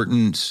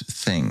important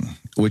thing,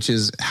 which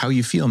is how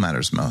you feel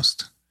matters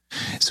most.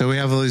 So we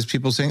have all these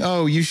people saying,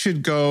 oh, you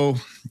should go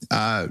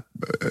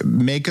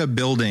make a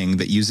building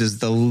that uses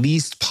the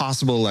least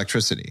possible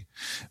electricity.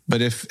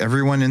 But if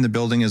everyone in the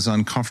building is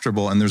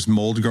uncomfortable and there's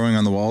mold growing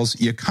on the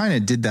walls, you kind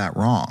of did that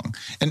wrong.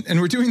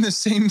 And we're doing the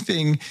same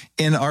thing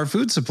in our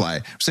food supply.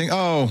 We're saying,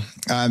 oh,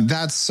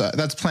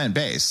 that's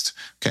plant-based.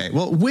 Okay,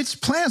 well, which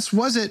plants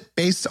was it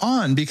based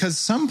on? Because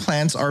some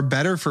plants are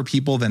better for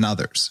people than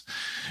others,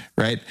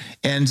 right?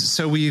 And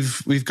so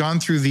we've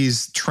gone through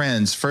these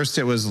trends. First,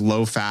 it was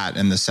low fat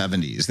in the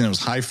 70s. Then it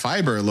was high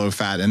fiber, low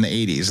fat in the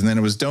 80s. And then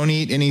it was don't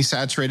eat any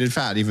saturated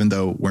fat, even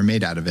though we're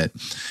made out of it.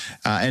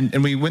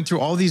 And we went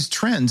through all these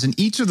trends, and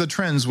each of the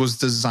trends was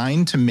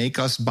designed to make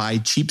us buy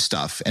cheap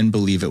stuff and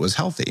believe it was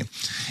healthy.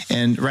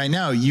 And right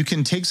now, you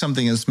can take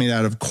something that's made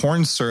out of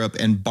corn syrup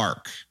and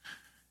bark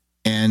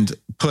and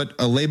put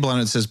a label on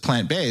it that says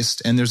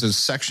plant-based, and there's a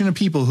section of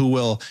people who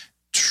will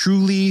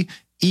truly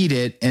eat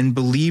it and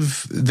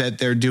believe that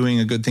they're doing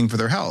a good thing for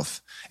their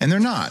health, and they're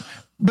not.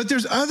 But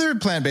there's other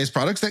plant-based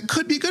products that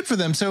could be good for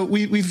them. So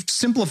we've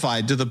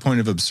simplified to the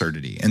point of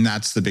absurdity. And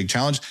that's the big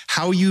challenge.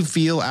 How you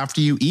feel after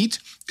you eat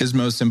is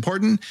most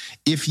important.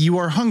 If you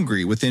are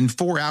hungry within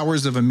 4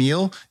 hours of a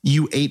meal,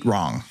 you ate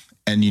wrong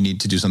and you need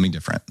to do something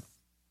different.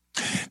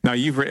 Now,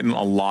 you've written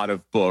a lot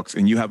of books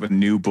and you have a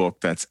new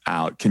book that's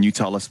out. Can you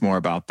tell us more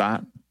about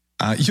that?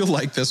 You'll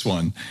like this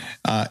one.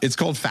 It's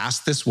called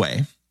Fast This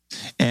Way.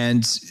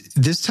 And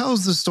this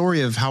tells the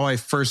story of how I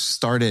first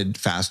started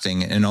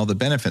fasting and all the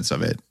benefits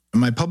of it.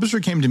 My publisher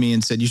came to me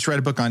and said, you should write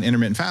a book on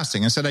intermittent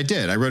fasting. I said, I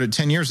did. I wrote it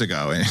 10 years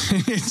ago. And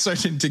it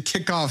started to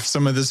kick off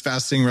some of this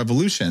fasting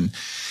revolution.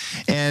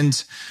 And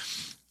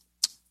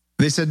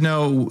they said,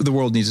 no, the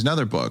world needs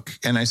another book.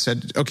 And I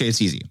said, okay,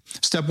 it's easy.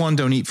 Step 1,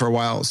 don't eat for a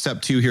while.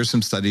 Step 2, here's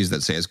some studies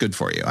that say it's good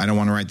for you. I don't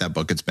want to write that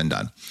book. It's been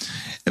done.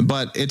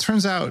 But it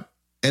turns out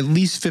at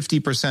least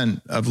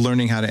 50% of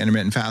learning how to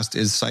intermittent fast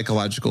is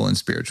psychological and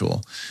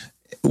spiritual.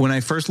 When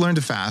I first learned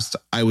to fast,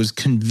 I was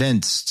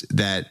convinced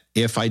that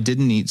if I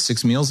didn't eat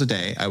 6 meals a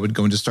day, I would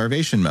go into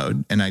starvation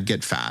mode and I'd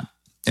get fat.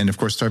 And of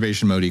course,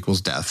 starvation mode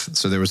equals death.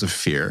 So there was a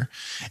fear.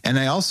 And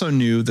I also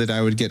knew that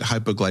I would get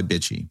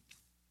hypoglycemia.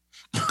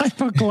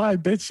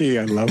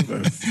 Hypoglycemia. I love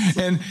this.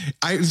 And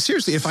I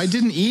seriously, if I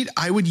didn't eat,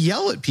 I would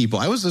yell at people.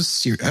 I was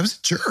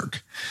a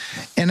jerk.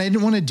 And I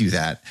didn't want to do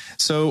that.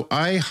 So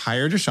I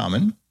hired a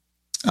shaman.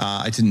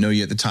 I didn't know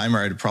you at the time,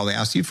 or I'd probably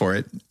asked you for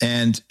it.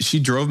 And she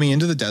drove me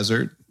into the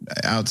desert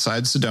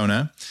outside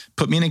Sedona,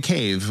 put me in a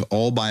cave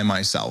all by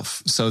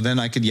myself. So then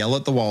I could yell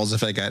at the walls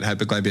if I got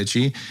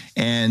hypoglycemia,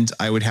 and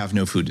I would have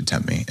no food to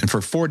tempt me. And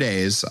for 4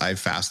 days, I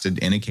fasted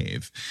in a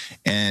cave.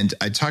 And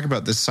I talk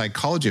about the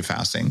psychology of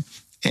fasting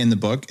in the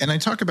book. And I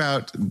talk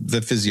about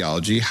the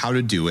physiology, how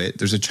to do it.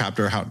 There's a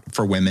chapter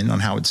for women on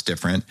how it's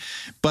different.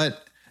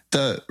 But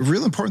the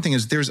real important thing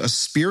is there's a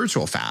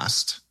spiritual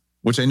fast,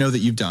 which I know that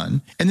you've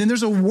done. And then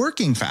there's a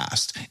working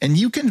fast, and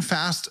you can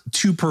fast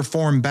to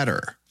perform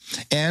better.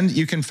 And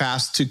you can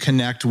fast to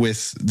connect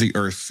with the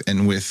earth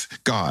and with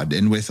God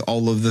and with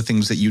all of the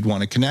things that you'd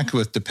want to connect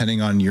with, depending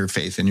on your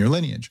faith and your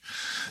lineage.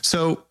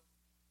 So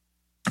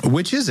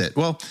which is it?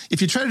 Well,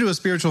 if you try to do a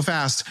spiritual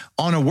fast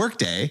on a work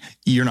day,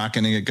 you're not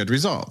going to get good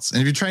results.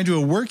 And if you try to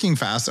do a working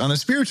fast on a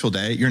spiritual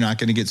day, you're not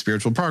going to get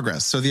spiritual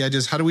progress. So the idea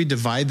is, how do we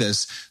divide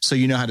this so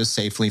you know how to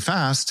safely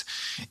fast?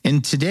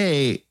 And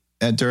today,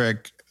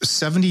 Derek,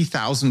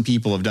 70,000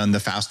 people have done the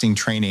fasting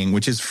training,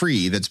 which is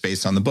free, that's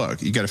based on the book.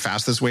 You go to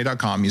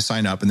fastthisway.com, you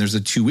sign up, and there's a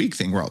 2-week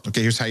thing where,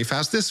 okay, here's how you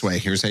fast this way.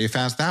 Here's how you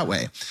fast that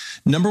way.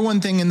 Number one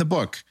thing in the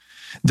book,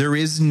 there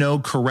is no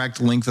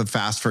correct length of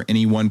fast for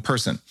any one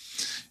person.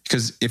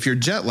 Because if you're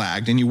jet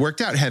lagged and you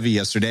worked out heavy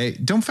yesterday,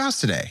 don't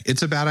fast today.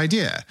 It's a bad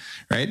idea,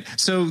 right?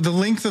 So the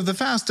length of the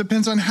fast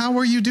depends on how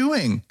are you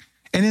doing.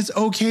 And it's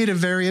okay to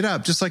vary it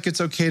up, just like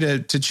it's okay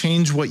to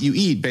change what you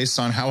eat based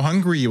on how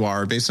hungry you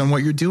are, based on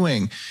what you're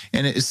doing.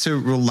 And it's to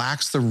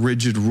relax the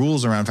rigid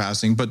rules around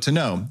fasting, but to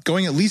know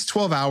going at least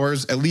 12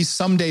 hours, at least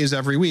some days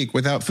every week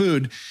without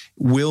food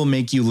will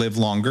make you live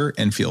longer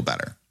and feel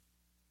better.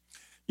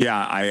 Yeah,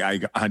 I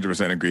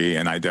 100% agree.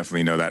 And I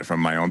definitely know that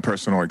from my own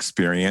personal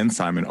experience.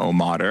 I'm an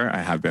OMODer. I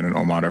have been an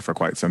OMODer for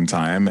quite some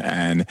time.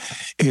 And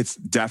it's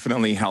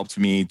definitely helped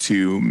me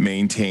to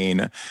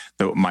maintain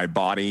my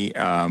body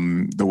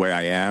the way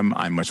I am.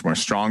 I'm much more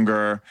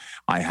stronger.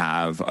 I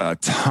have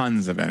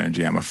tons of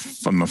energy. I'm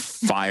a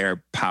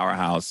fire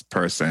powerhouse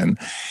person.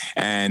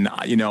 And,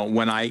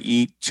 when I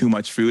eat too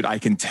much food, I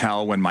can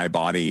tell when my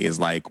body is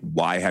like,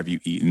 why have you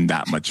eaten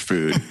that much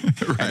food?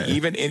 Right. And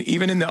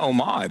even in the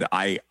OMOD,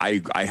 I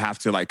have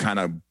to like kind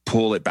of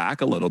pull it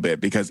back a little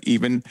bit, because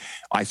even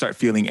I start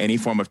feeling any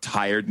form of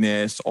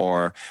tiredness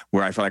or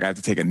where I feel like I have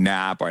to take a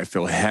nap or I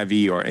feel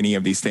heavy or any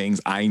of these things,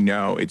 I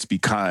know it's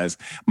because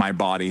my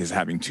body is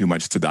having too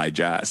much to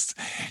digest.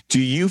 Do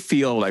you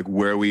feel like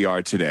where we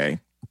are today,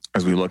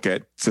 as we look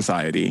at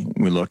society,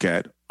 we look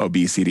at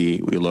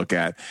obesity, we look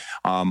at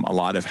a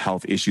lot of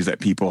health issues that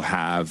people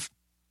have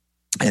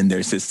in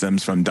their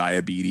systems, from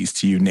diabetes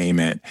to you name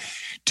it.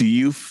 Do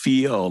you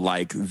feel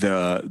like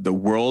the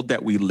world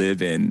that we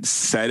live in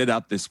set it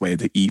up this way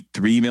to eat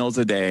 3 meals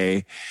a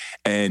day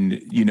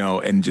and,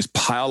 and just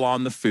pile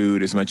on the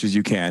food as much as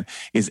you can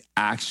is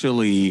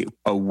actually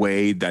a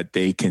way that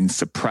they can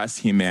suppress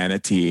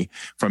humanity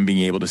from being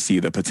able to see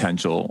the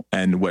potential?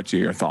 And what are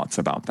your thoughts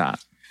about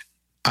that?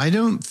 I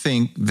don't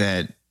think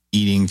that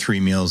eating 3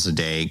 meals a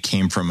day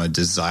came from a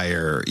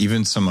desire,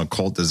 even some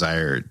occult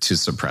desire, to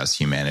suppress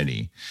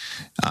humanity.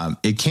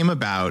 It came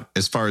about,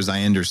 as far as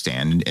I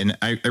understand, and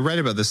I read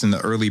about this in the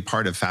early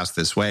part of Fast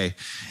This Way,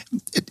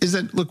 is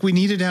that, look, we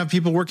needed to have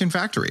people work in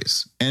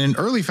factories. And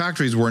early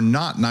factories were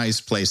not nice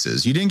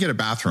places. You didn't get a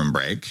bathroom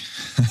break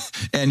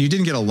and you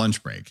didn't get a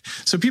lunch break.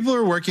 So people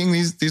are working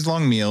these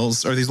long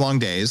meals or these long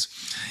days,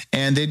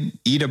 and they'd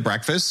eat a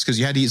breakfast because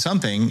you had to eat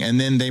something. And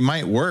then they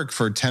might work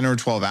for 10 or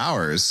 12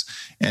 hours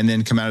and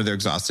then come out of there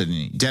exhausted and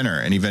eat dinner.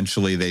 And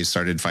eventually they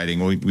started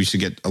fighting, we should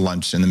get a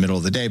lunch in the middle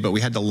of the day, but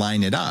we had to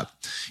line it up.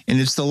 And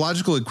it's the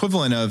logical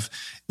equivalent of,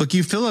 look,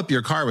 you fill up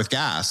your car with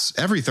gas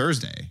every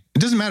Thursday. It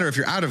doesn't matter if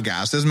you're out of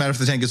gas. It doesn't matter if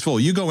the tank is full.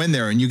 You go in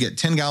there and you get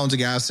 10 gallons of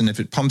gas. And if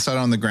it pumps out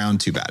on the ground,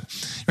 too bad,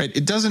 right?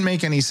 It doesn't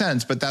make any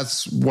sense, but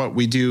that's what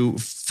we do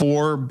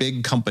for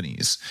big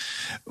companies.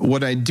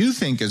 What I do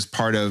think is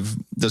part of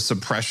the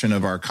suppression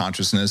of our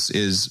consciousness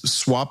is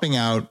swapping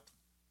out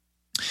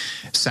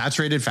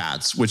saturated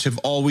fats, which have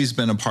always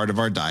been a part of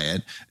our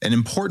diet, an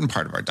important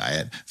part of our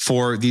diet,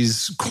 for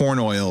these corn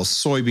oil,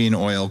 soybean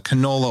oil,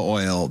 canola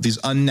oil, these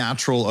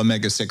unnatural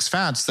omega-6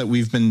 fats that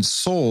we've been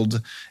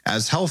sold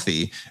as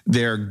healthy.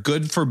 They're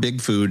good for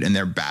big food and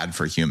they're bad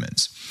for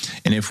humans.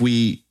 And if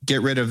we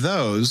get rid of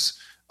those,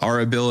 our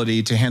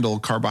ability to handle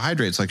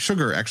carbohydrates like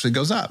sugar actually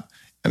goes up.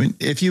 I mean,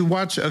 if you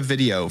watch a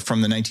video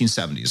from the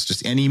 1970s,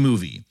 just any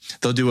movie,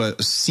 they'll do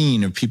a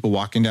scene of people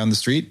walking down the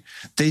street.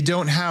 They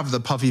don't have the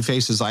puffy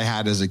faces I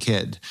had as a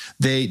kid.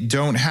 They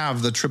don't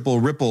have the triple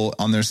ripple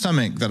on their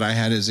stomach that I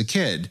had as a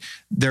kid.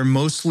 They're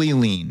mostly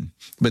lean,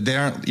 but they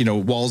aren't,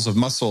 walls of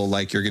muscle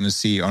like you're going to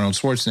see Arnold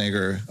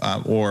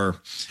Schwarzenegger or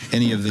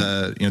any of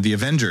the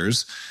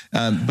Avengers.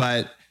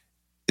 But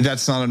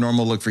that's not a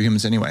normal look for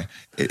humans anyway.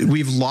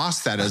 We've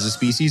lost that as a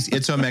species.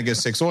 It's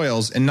omega-6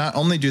 oils. And not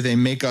only do they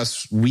make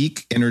us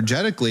weak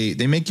energetically,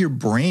 they make your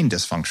brain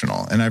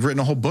dysfunctional. And I've written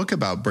a whole book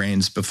about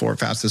brains before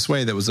Fast This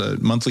Way that was a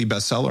monthly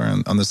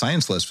bestseller on the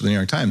science list for the New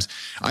York Times.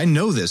 I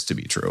know this to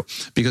be true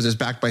because it's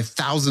backed by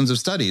thousands of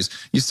studies.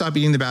 You stop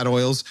eating the bad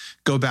oils,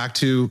 go back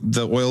to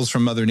the oils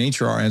from Mother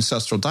Nature, our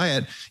ancestral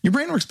diet, your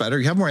brain works better,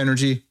 you have more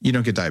energy, you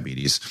don't get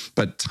diabetes.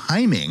 But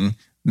timing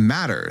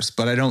matters,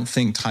 but I don't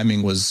think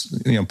timing was,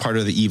 part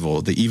of the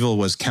evil. The evil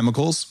was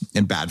chemicals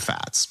and bad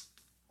fats.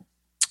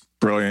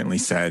 Brilliantly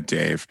said,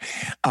 Dave.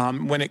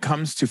 When it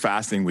comes to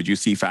fasting, would you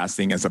see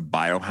fasting as a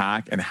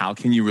biohack? And how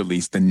can you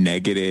release the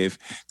negative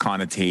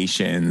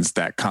connotations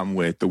that come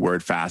with the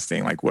word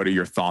fasting? Like, what are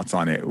your thoughts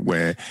on it,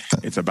 where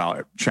it's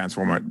about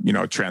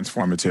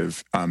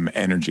transformative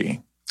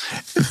energy?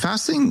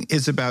 Fasting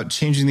is about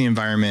changing the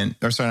environment,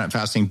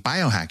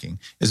 biohacking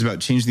is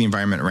about changing the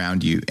environment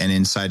around you and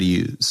inside of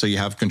you so you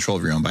have control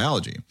of your own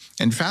biology.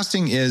 And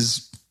fasting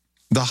is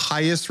the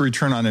highest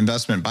return on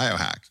investment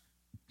biohack.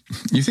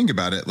 You think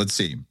about it, let's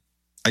see.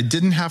 I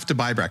didn't have to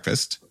buy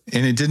breakfast,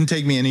 and it didn't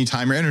take me any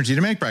time or energy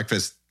to make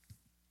breakfast.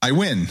 I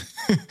win,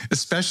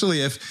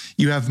 especially if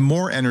you have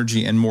more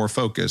energy and more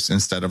focus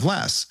instead of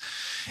less.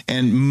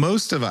 And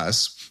most of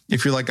us,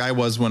 if you're like I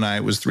was when I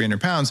was 300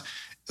 pounds,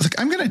 like,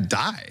 I'm going to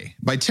die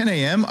by 10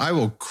 a.m. I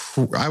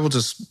will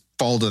just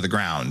fall to the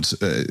ground.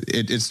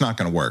 It's not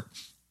going to work.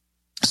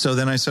 So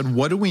then I said,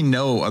 what do we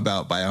know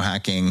about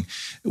biohacking?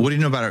 What do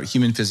you know about our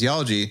human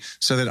physiology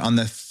so that on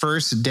the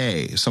first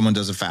day someone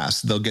does a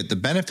fast, they'll get the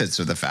benefits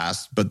of the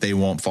fast, but they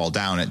won't fall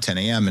down at 10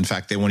 a.m. In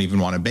fact, they won't even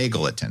want a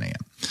bagel at 10 a.m.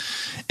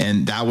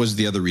 And that was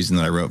the other reason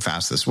that I wrote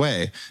Fast This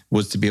Way,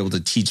 was to be able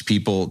to teach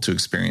people to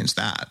experience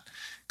that.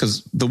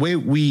 Because the way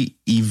we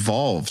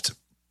evolved,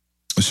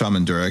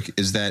 Shaman Durek,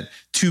 is that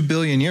 2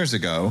 billion years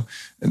ago,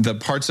 the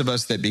parts of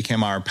us that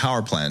became our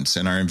power plants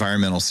and our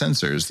environmental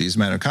sensors, these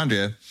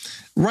mitochondria,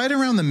 right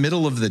around the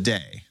middle of the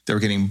day, they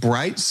were getting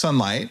bright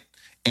sunlight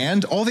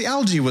And all the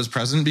algae was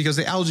present because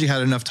the algae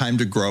had enough time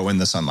to grow in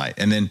the sunlight.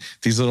 And then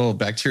these little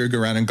bacteria go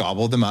around and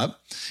gobble them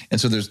up.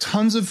 And so there's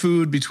tons of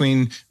food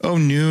between,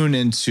 noon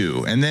and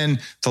 2. And then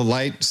the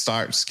light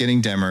starts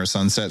getting dimmer,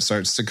 sunset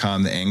starts to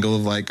come, the angle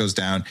of light goes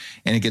down,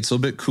 and it gets a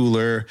little bit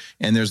cooler,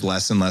 and there's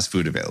less and less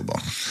food available.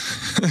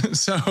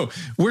 So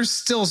we're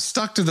still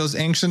stuck to those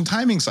ancient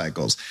timing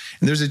cycles.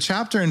 And there's a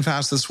chapter in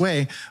Fast This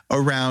Way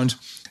around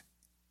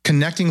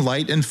connecting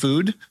light and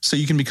food so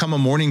you can become a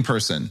morning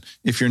person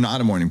if you're not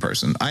a morning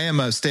person. I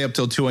am a stay up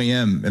till 2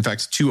 a.m. In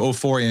fact,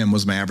 2:04 a.m.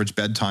 was my average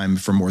bedtime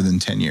for more than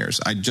 10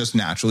 years. I just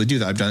naturally do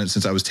that. I've done it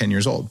since I was 10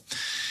 years old.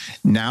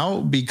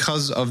 Now,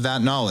 because of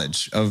that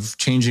knowledge of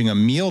changing a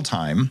meal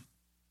time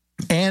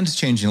and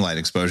changing light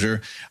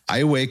exposure,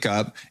 I wake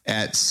up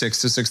at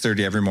 6 to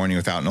 6:30 every morning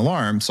without an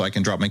alarm so I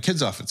can drop my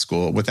kids off at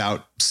school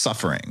without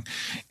suffering.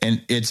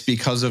 And it's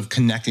because of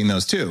connecting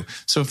those two.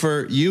 So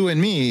for you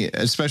and me,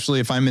 especially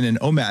if I'm in an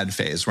OMAD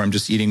phase where I'm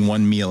just eating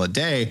one meal a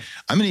day,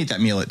 I'm going to eat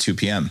that meal at 2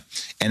 p.m.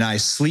 and I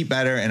sleep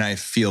better and I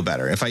feel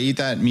better. If I eat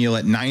that meal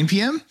at 9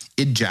 p.m.,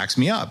 it jacks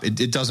me up.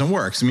 It doesn't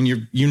work. I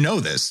mean, you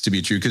know this to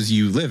be true because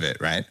you live it,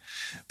 right?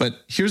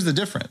 But here's the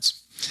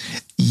difference.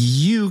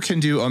 You can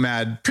do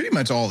OMAD pretty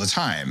much all the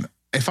time.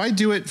 If I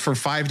do it for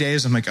 5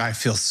 days, I'm like, I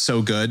feel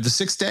so good. The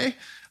 6th day,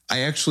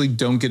 I actually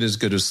don't get as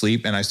good of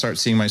sleep and I start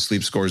seeing my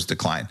sleep scores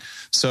decline.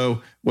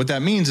 So what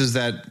that means is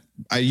that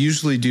I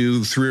usually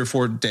do 3 or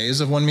 4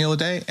 days of one meal a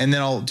day, and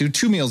then I'll do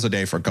 2 meals a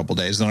day for a couple of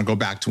days. Then I'll go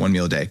back to 1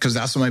 meal a day because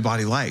that's what my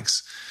body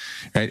likes.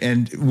 Right.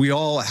 And we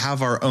all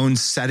have our own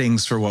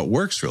settings for what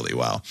works really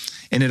well.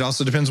 And it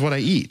also depends what I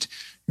eat.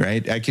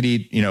 Right. I could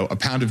eat, a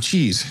pound of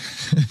cheese.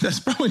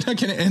 That's probably not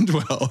going to end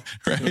well.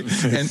 Right.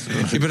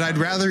 But I'd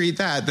rather eat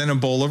that than a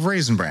bowl of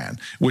Raisin Bran,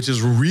 which is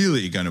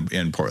really going to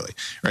end poorly.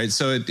 Right.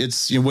 So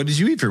it's, what did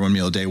you eat for one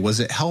meal a day? Was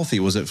it healthy?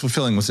 Was it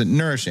fulfilling? Was it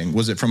nourishing?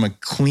 Was it from a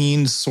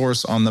clean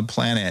source on the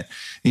planet?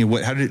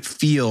 How did it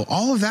feel?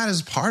 All of that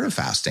is part of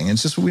fasting.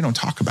 It's just what we don't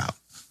talk about.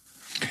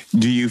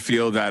 Do you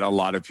feel that a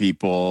lot of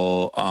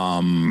people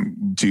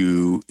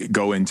do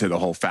go into the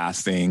whole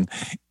fasting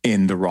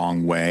in the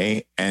wrong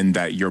way, and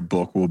that your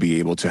book will be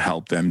able to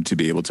help them to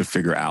be able to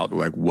figure out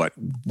like what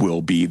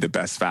will be the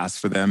best fast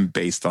for them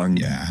based on?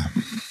 Yeah.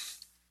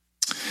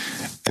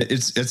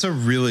 It's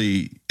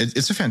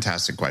a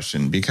fantastic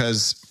question,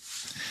 because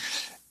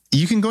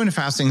you can go into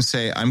fasting and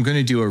say, I'm going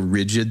to do a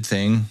rigid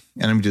thing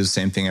and I'm going to do the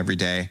same thing every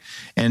day.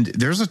 And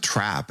there's a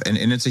trap, and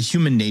it's a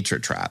human nature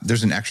trap.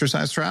 There's an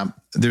exercise trap.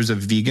 There's a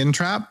vegan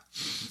trap,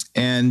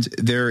 and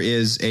there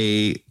is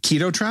a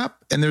keto trap,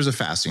 and there's a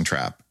fasting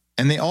trap.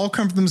 And they all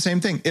come from the same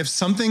thing. If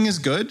something is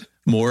good,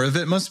 more of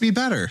it must be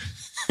better.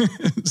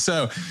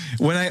 So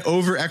when I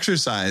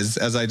over-exercised,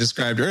 as I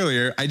described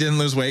earlier, I didn't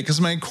lose weight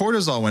because my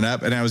cortisol went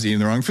up and I was eating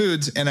the wrong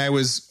foods and I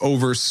was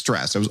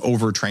overstressed. I was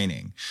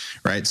overtraining,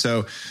 right?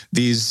 So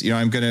these,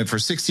 for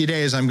 60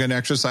 days, I'm going to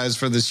exercise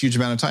for this huge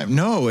amount of time.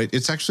 No,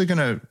 it's actually going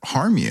to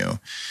harm you.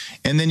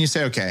 And then you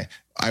say, okay,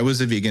 I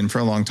was a vegan for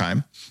a long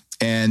time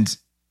and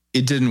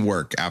it didn't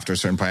work after a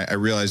certain point. I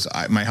realized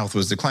my health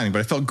was declining, but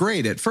I felt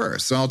great at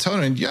first. So I'll tell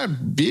them,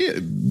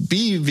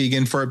 be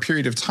vegan for a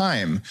period of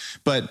time,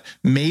 but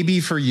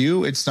maybe for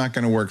you, it's not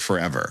going to work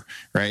forever,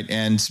 right?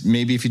 And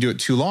maybe if you do it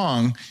too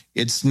long,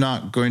 it's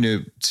not going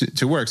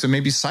to work. So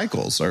maybe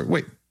cycles or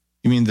wait.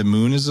 You mean the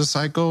moon is a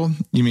cycle?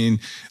 You mean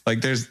like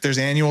there's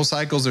annual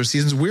cycles, there's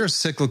seasons? We're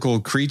cyclical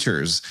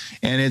creatures,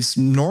 and it's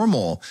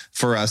normal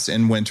for us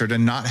in winter to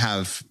not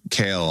have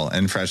kale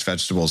and fresh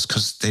vegetables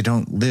because they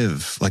don't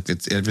live like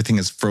everything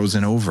is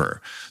frozen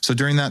over. So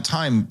during that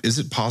time, is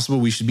it possible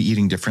we should be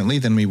eating differently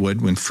than we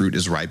would when fruit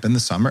is ripe in the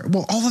summer?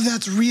 Well, all of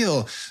that's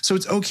real. So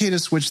it's okay to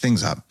switch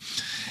things up.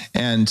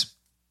 And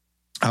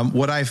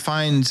what I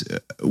find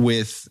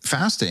with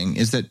fasting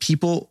is that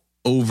people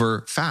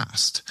over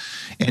fast.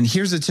 And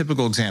here's a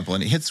typical example,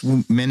 and it hits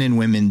men and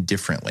women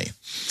differently.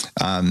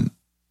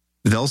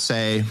 They'll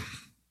say,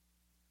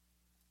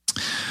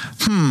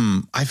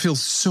 I feel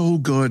so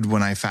good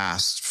when I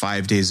fast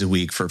 5 days a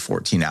week for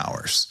 14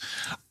 hours.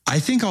 I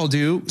think I'll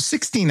do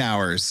 16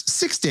 hours,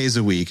 6 days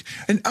a week.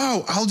 And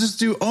I'll just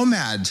do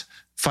OMAD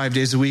 5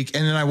 days a week,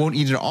 and then I won't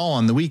eat it all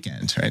on the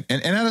weekend, right?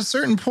 And at a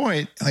certain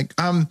point,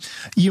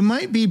 you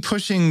might be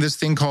pushing this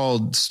thing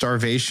called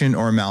starvation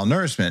or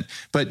malnourishment,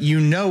 but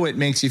it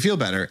makes you feel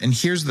better. And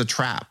here's the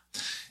trap.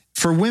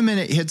 For women,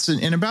 it hits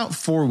in about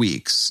 4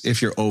 weeks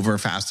if you're over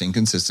fasting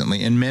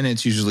consistently. In men,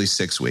 it's usually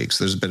 6 weeks.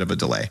 There's a bit of a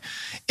delay.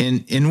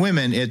 In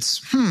women,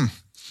 it's,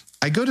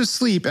 I go to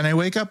sleep and I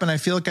wake up and I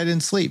feel like I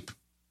didn't sleep.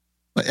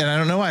 And I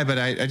don't know why, but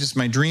I just,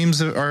 my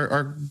dreams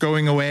are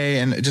going away,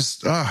 and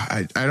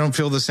I don't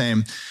feel the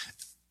same.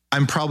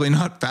 I'm probably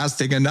not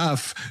fasting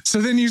enough.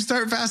 So then you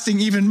start fasting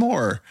even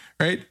more,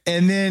 right?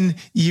 And then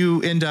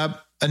you end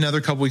up another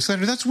couple weeks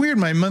later. That's weird.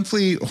 My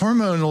monthly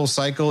hormonal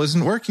cycle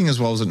isn't working as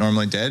well as it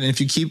normally did. And if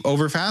you keep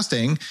over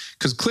fasting,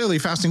 because clearly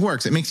fasting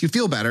works, it makes you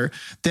feel better,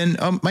 then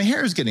my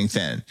hair is getting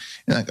thin.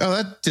 You're like,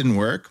 that didn't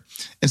work.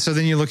 And so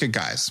then you look at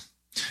guys.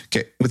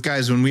 Okay, with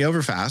guys, when we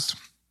overfast,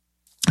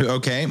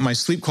 Okay, my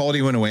sleep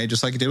quality went away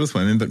just like it did with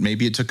women, but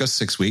maybe it took us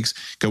 6 weeks.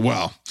 Go,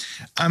 well,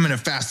 I'm going to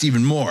fast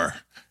even more,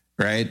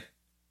 right?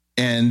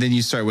 And then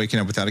you start waking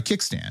up without a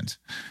kickstand.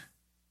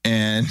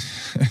 And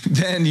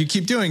then you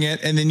keep doing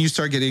it, and then you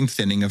start getting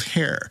thinning of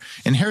hair.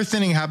 And hair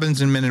thinning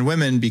happens in men and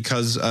women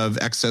because of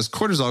excess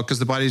cortisol, because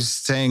the body's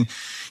saying,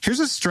 here's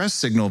a stress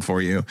signal for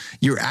you.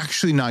 You're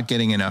actually not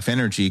getting enough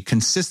energy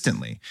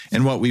consistently.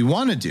 And what we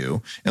want to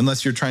do,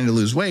 unless you're trying to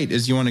lose weight,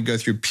 is you want to go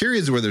through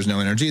periods where there's no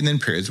energy and then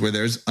periods where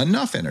there's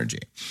enough energy,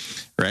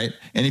 right?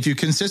 And if you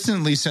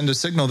consistently send a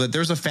signal that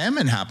there's a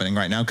famine happening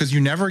right now because you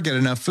never get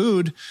enough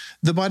food,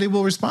 the body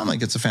will respond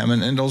like it's a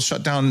famine, and it'll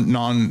shut down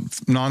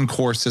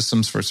non-core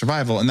systems for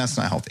survival, and that's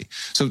not healthy.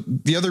 So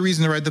the other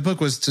reason to write the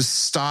book was to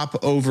stop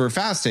over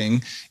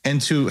fasting and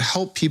to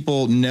help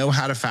people know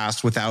how to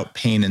fast without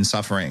pain and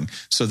suffering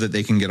so that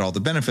they can get all the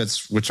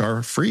benefits, which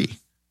are free.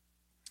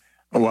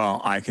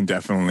 Well, I can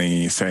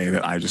definitely say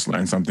that I just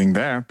learned something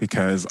there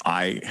because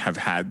I have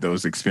had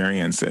those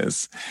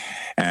experiences.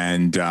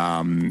 And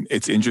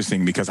it's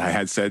interesting because I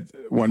had said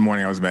one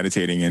morning I was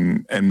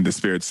meditating and the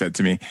Spirit said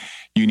to me,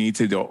 you need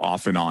to go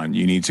off and on.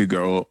 You need to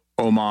go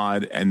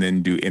OMAD and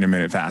then do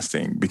intermittent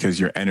fasting because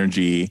your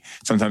energy,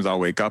 sometimes I'll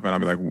wake up and I'll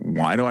be like,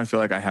 why do I feel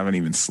like I haven't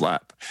even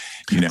slept?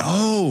 You know?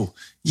 Oh,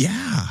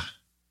 yeah.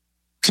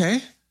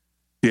 Okay.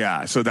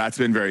 Yeah, so that's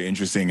been very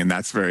interesting, and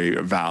that's very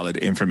valid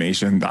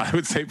information. I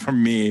would say for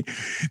me,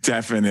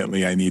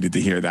 definitely I needed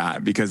to hear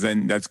that because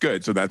then that's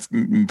good. So that's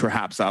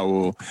perhaps I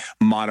will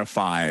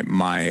modify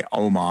my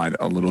OMAD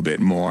a little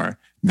bit more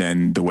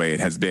than the way it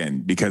has been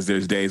because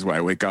there's days where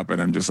I wake up and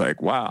I'm just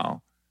like,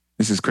 wow,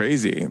 this is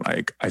crazy.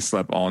 Like I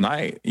slept all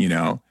night, you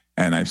know,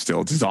 and I'm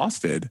still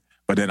exhausted.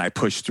 But then I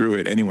push through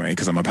it anyway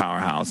because I'm a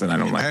powerhouse and I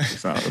don't like this.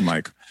 So I'm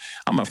like,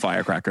 I'm a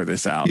firecracker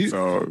this out.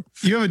 So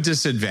you have a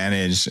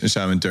disadvantage,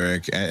 Shaman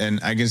Durek, and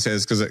I can say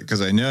this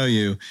because I know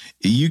you.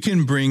 You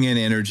can bring in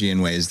energy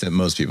in ways that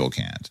most people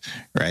can't,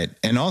 right?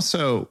 And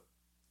also,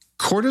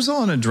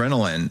 cortisol and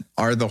adrenaline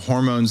are the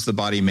hormones the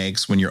body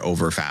makes when you're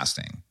over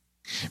fasting,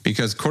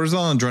 because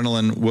cortisol and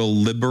adrenaline will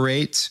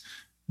liberate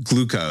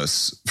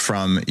glucose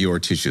from your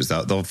tissues.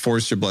 They'll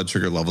force your blood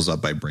sugar levels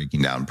up by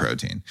breaking down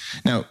protein.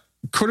 Now,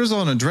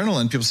 cortisol and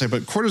adrenaline, people say,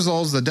 but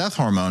cortisol is the death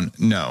hormone.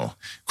 No,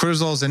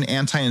 cortisol is an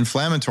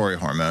anti-inflammatory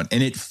hormone,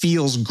 and it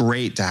feels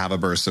great to have a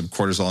burst of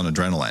cortisol and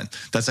adrenaline.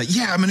 That's like,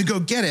 yeah, I'm going to go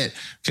get it.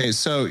 Okay,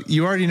 so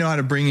you already know how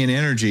to bring in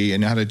energy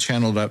and how to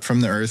channel it up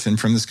from the earth and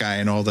from the sky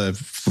and all the,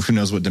 who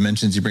knows what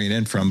dimensions you bring it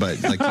in from,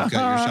 but like you've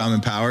got your shaman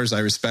powers.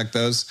 I respect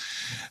those.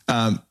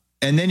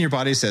 And then your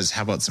body says,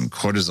 how about some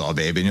cortisol,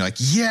 baby? And you're like,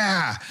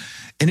 yeah,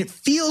 and it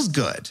feels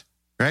good.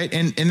 Right.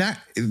 And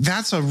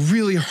that's a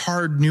really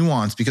hard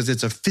nuance because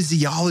it's a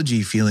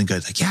physiology feeling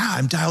good. Like, yeah,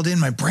 I'm dialed in.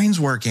 My brain's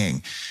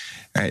working.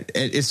 Right.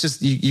 It's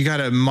just you got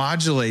to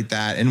modulate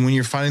that. And when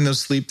you're finding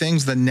those sleep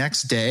things the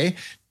next day,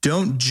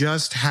 don't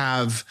just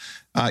have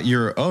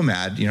your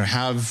OMAD,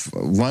 have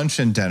lunch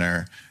and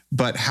dinner,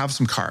 but have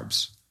some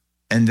carbs.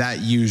 And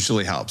that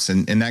usually helps.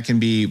 And that can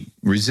be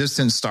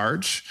resistant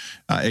starch.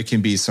 It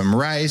can be some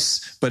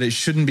rice, but it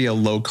shouldn't be a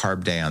low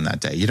carb day on that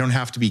day. You don't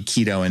have to be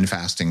keto and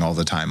fasting all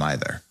the time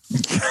either.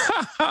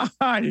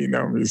 You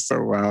know me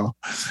so well.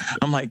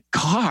 I'm like,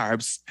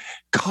 carbs.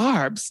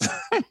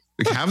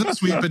 Have the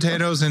sweet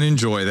potatoes and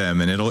enjoy them,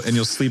 and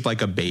you'll sleep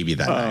like a baby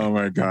that night. Oh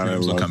my God, I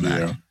love you.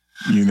 Back.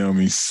 You know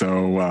me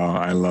so well.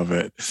 I love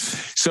it.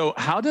 So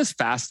how does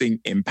fasting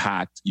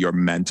impact your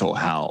mental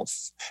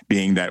health?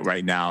 Being that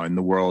right now in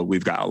the world,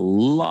 we've got a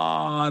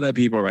lot of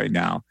people right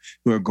now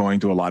who are going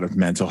through a lot of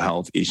mental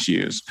health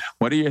issues.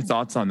 What are your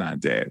thoughts on that,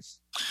 Dave?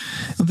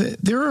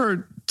 There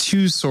are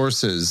two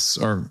sources,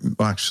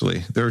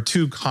 there are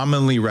two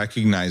commonly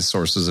recognized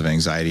sources of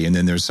anxiety. And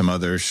then there's some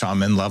other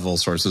shaman level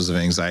sources of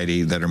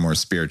anxiety that are more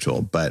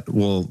spiritual, but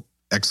we'll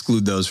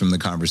exclude those from the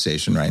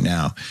conversation right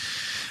now.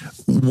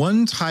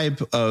 One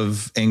type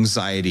of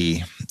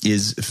anxiety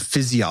is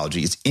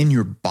physiology. It's in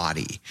your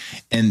body.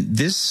 And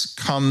this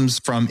comes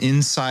from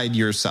inside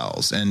your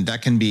cells. And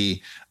that can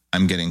be,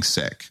 I'm getting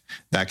sick.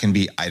 That can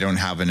be, I don't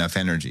have enough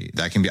energy.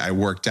 That can be, I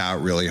worked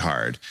out really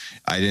hard.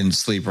 I didn't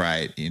sleep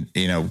right,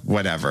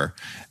 whatever.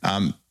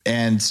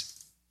 And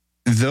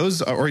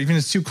those, or even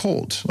it's too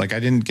cold. Like I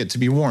didn't get to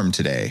be warm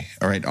today.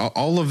 All right.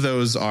 All of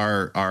those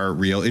are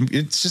real.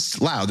 It's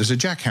just loud. There's a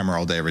jackhammer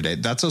all day, every day.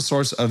 That's a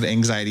source of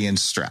anxiety and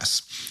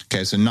stress.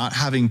 Okay. So not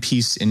having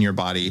peace in your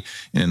body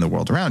and in the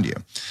world around you.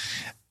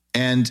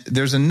 And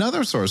there's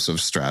another source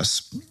of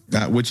stress,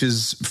 which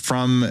is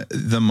from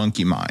the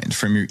monkey mind,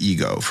 from your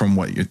ego, from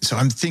what you're. So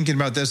I'm thinking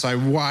about this. I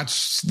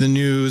watched the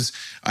news.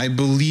 I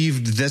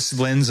believed this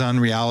lens on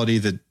reality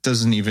that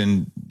isn't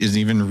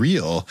even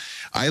real.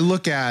 I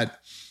look at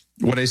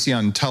what I see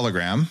on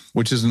Telegram,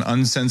 which is an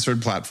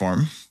uncensored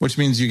platform, which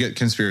means you get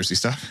conspiracy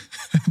stuff,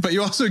 but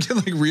you also get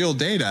like real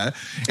data.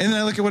 And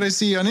then I look at what I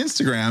see on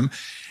Instagram.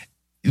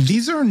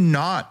 These are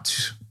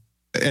not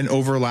an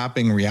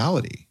overlapping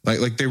reality.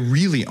 Like they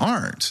really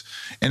aren't.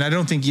 And I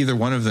don't think either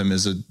one of them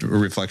is a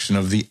reflection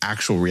of the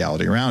actual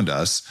reality around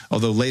us.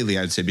 Although lately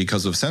I'd say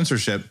because of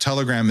censorship,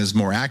 Telegram is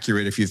more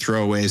accurate if you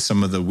throw away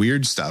some of the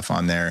weird stuff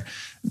on there.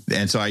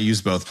 And so I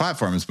use both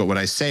platforms, but what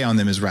I say on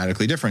them is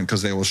radically different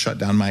because they will shut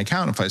down my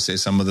account if I say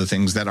some of the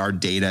things that are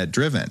data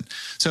driven.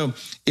 So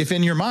if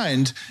in your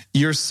mind,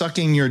 you're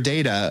sucking your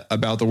data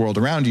about the world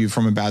around you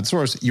from a bad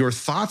source, your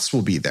thoughts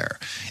will be there.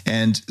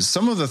 And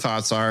some of the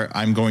thoughts are,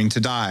 I'm going to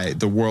die.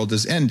 The world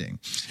is ending.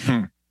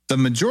 The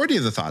majority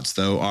of the thoughts,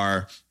 though,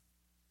 are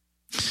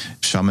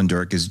Shaman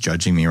Durek is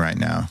judging me right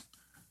now.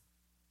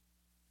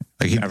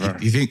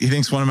 Like he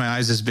thinks one of my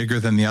eyes is bigger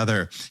than the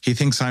other. He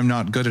thinks I'm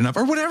not good enough,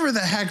 or whatever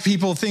the heck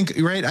people think,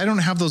 right? I don't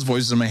have those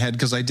voices in my head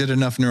because I did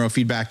enough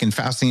neurofeedback and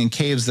fasting in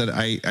caves that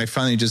I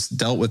finally just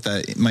dealt with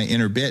my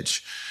inner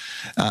bitch.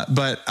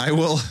 But I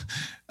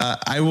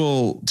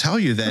will tell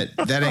you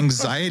that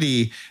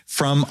anxiety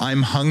from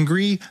I'm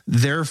hungry,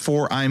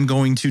 therefore I'm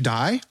going to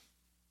die.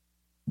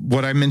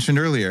 What I mentioned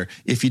earlier,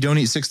 if you don't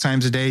eat 6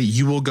 times a day,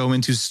 you will go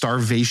into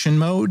starvation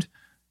mode.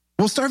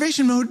 Well,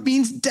 starvation mode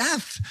means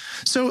death.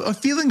 So a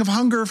feeling of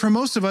hunger for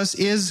most of us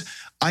is,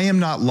 I am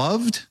not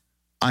loved.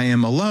 I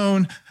am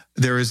alone.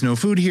 There is no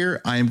food here.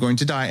 I am going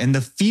to die. And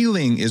the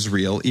feeling is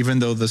real, even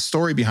though the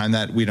story behind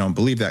that, we don't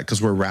believe that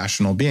because we're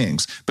rational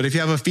beings. But if you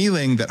have a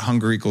feeling that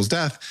hunger equals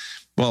death,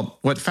 well,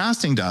 what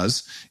fasting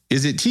does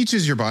is it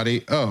teaches your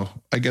body, oh,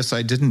 I guess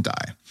I didn't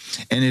die.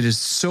 And it is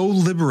so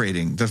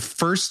liberating the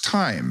first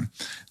time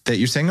that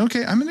you're saying,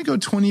 okay, I'm going to go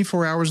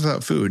 24 hours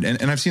without food.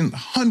 And I've seen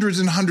hundreds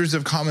and hundreds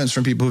of comments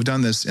from people who've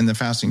done this in the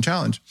fasting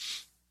challenge.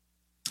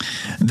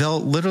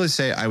 They'll literally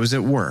say, I was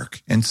at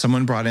work and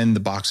someone brought in the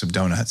box of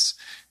donuts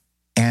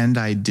and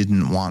I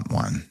didn't want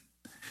one.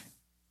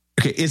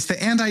 Okay, it's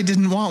the and I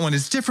didn't want one.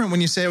 It's different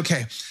when you say,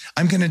 okay,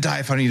 I'm going to die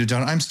if I don't eat a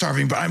donut. I'm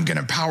starving, but I'm going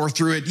to power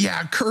through it.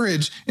 Yeah,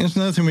 courage. And it's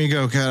another thing when you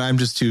go, God, I'm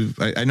just too,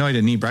 I know I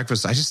didn't eat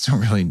breakfast. I just don't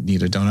really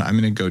need a donut. I'm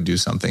going to go do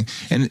something.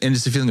 And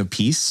it's a feeling of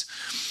peace.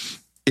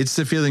 It's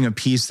the feeling of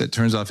peace that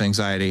turns off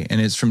anxiety. And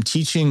it's from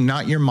teaching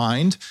not your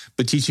mind,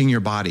 but teaching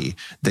your body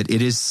that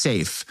it is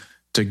safe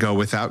to go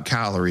without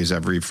calories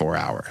every 4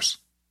 hours.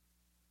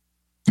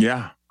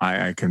 Yeah,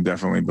 I can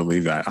definitely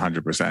believe that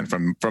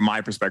 100% from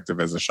my perspective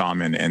as a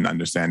shaman and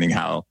understanding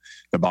how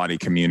the body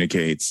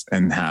communicates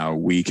and how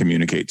we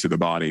communicate to the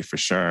body for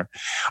sure.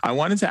 I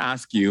wanted to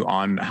ask you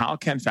on how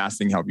can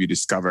fasting help you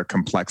discover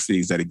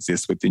complexities that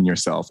exist within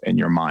yourself and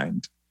your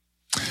mind?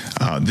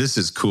 This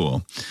is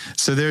cool.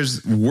 So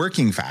there's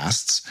working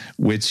fasts,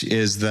 which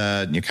is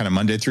the kind of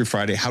Monday through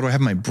Friday. How do I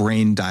have my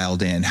brain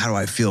dialed in? How do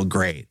I feel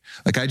great?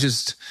 Like I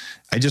just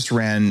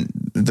ran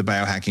the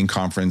biohacking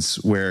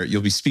conference where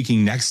you'll be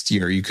speaking next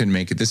year. You couldn't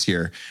make it this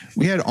year.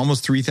 We had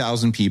almost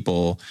 3,000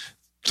 people,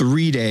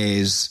 3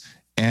 days.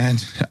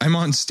 And I'm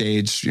on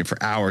stage for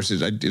hours.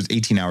 It was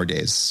 18-hour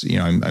days.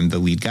 I'm the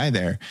lead guy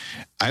there.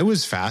 I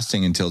was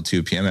fasting until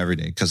 2 p.m. every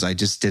day because I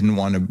just didn't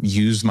want to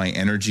use my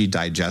energy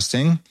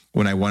digesting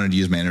when I wanted to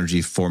use my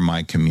energy for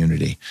my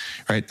community,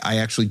 right? I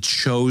actually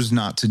chose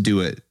not to do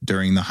it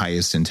during the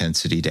highest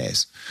intensity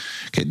days.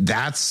 Okay,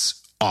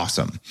 that's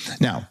awesome.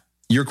 Now,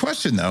 your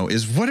question, though,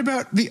 is what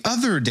about the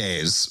other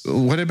days?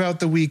 What about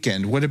the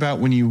weekend? What about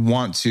when you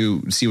want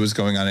to see what's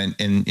going on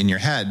in your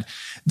head?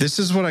 This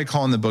is what I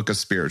call in the book a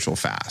spiritual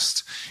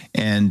fast.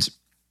 And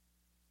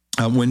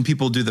when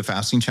people do the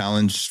fasting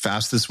challenge,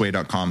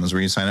 fastthisway.com is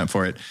where you sign up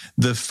for it.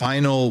 The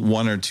final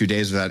 1 or 2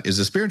 days of that is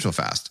a spiritual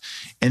fast.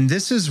 And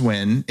this is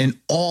when, in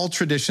all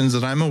traditions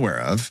that I'm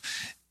aware of,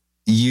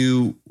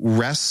 you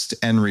rest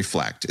and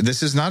reflect.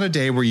 This is not a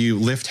day where you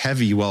lift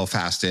heavy while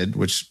fasted,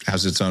 which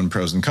has its own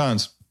pros and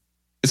cons.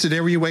 It's a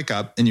day where you wake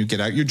up and you get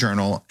out your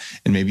journal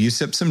and maybe you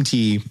sip some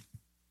tea.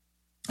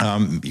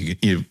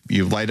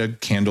 You light a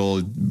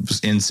candle,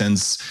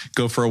 incense,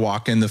 go for a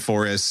walk in the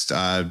forest,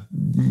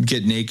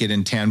 get naked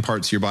and tan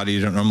parts of your body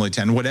you don't normally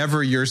tan.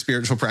 Whatever your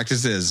spiritual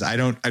practice is, I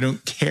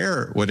don't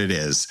care what it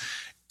is.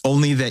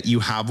 Only that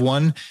you have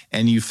one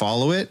and you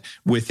follow it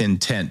with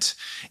intent.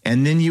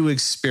 And then you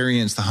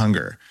experience the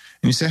hunger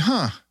and you say,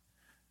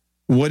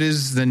 what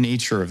is the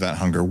nature of that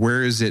hunger?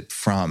 Where is it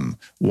from?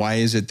 Why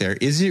is it there?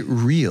 Is it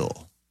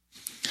real?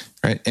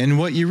 Right. And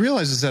what you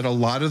realize is that a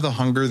lot of the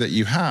hunger that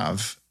you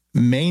have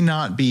may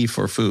not be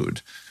for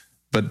food,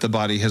 but the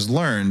body has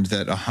learned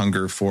that a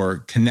hunger for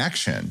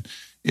connection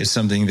is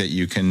something that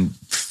you can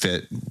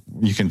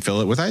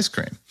fill it with ice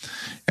cream.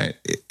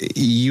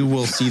 You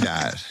will see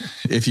that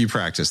if you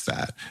practice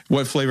that.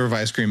 What flavor of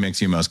ice cream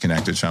makes you most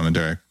connected, Shaman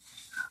Durek?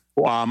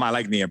 I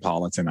like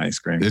Neapolitan ice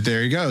cream.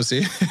 There you go.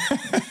 See,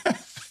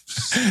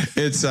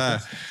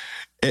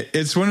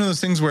 it's one of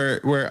those things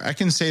where I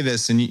can say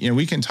this and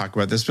we can talk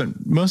about this,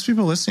 but most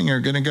people listening are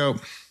going to go,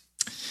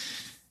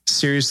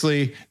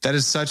 seriously, that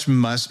is such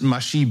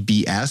mushy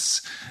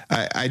BS.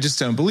 I just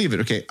don't believe it.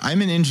 Okay,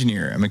 I'm an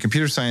engineer. I'm a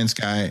computer science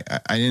guy.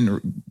 I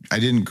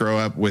didn't grow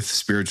up with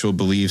spiritual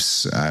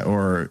beliefs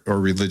or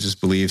religious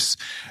beliefs.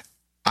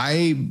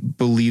 I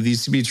believe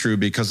these to be true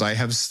because I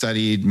have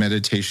studied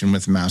meditation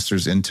with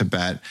masters in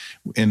Tibet,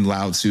 in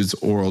Lao Tzu's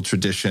oral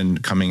tradition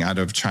coming out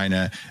of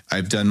China.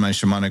 I've done my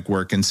shamanic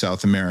work in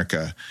South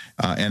America.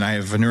 And I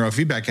have a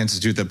neurofeedback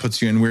institute that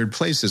puts you in weird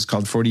places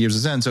called 40 Years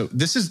of Zen. So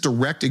this is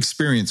direct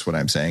experience, what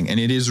I'm saying, and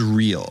it is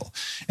real.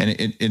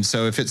 And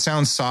so if it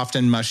sounds soft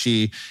and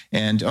mushy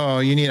and, oh,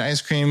 you need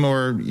ice cream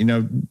or,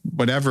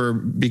 whatever,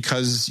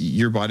 because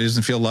your body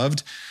doesn't feel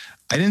loved,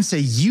 I didn't say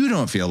you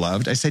don't feel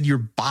loved. I said your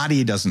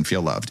body doesn't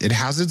feel loved. It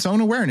has its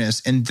own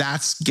awareness, and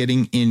that's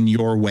getting in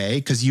your way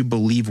because you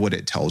believe what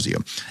it tells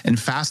you. And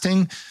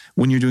fasting,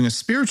 when you're doing a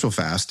spiritual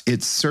fast,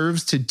 it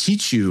serves to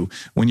teach you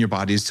when your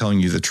body is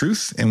telling you the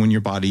truth and when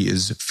your body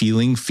is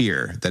feeling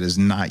fear that is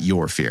not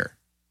your fear.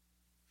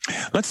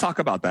 Let's talk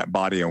about that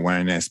body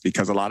awareness,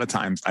 because a lot of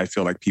times I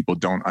feel like people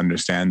don't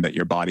understand that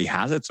your body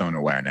has its own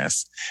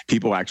awareness.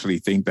 People actually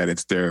think that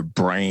it's their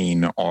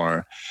brain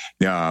or,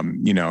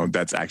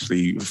 that's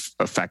actually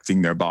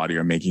affecting their body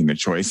or making the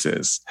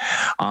choices.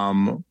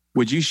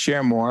 Would you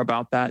share more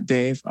about that,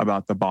 Dave,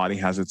 about the body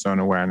has its own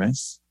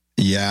awareness?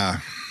 Yeah.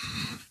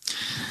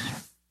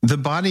 The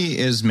body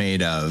is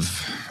made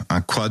of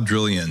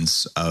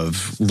quadrillions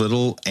of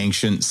little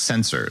ancient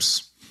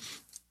sensors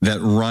that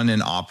run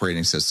an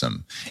operating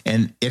system.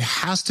 And it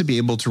has to be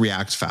able to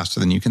react faster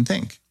than you can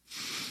think.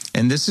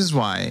 And this is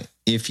why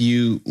if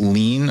you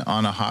lean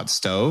on a hot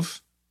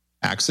stove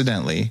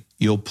accidentally,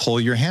 you'll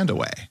pull your hand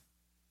away.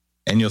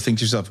 And you'll think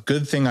to yourself,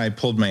 good thing I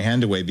pulled my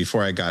hand away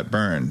before I got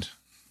burned.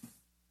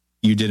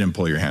 You didn't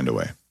pull your hand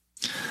away.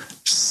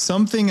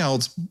 Something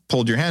else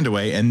pulled your hand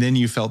away, and then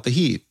you felt the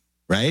heat,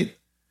 right?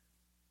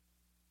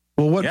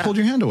 Well, what pulled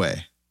your hand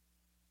away?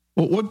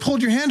 Well, what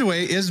pulled your hand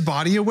away is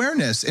body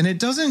awareness. And it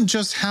doesn't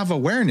just have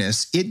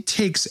awareness, it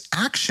takes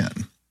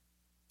action.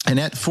 And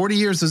at 40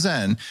 Years of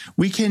Zen,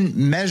 we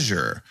can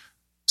measure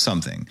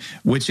something,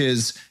 which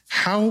is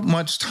how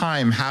much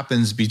time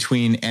happens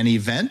between an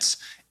event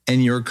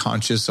and your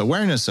conscious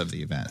awareness of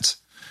the event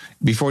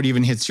before it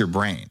even hits your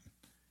brain.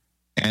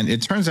 And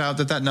it turns out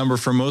that number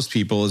for most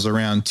people is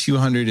around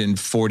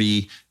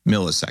 240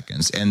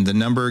 milliseconds. And the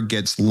number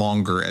gets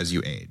longer as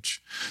you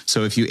age.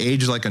 So if you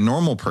age like a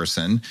normal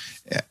person,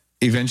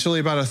 eventually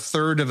about a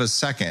third of a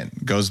second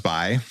goes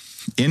by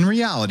in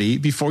reality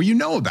before you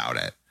know about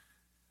it.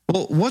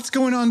 Well, what's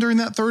going on during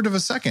that third of a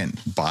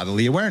second?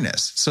 Bodily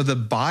awareness. So the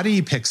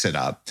body picks it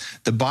up.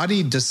 The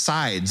body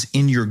decides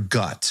in your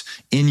gut,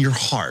 in your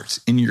heart,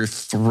 in your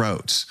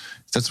throat.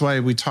 That's why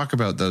we talk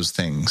about those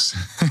things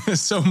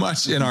so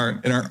much in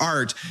our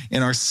art,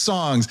 in our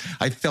songs.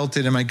 I felt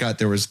it in my gut.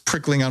 There was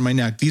prickling on my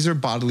neck. These are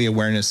bodily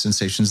awareness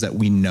sensations that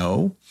we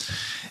know.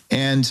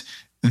 And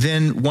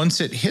then once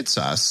it hits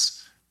us,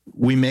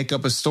 we make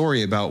up a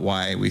story about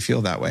why we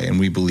feel that way, and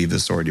we believe the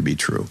story to be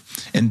true.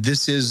 And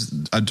this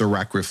is a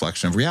direct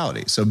reflection of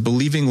reality. So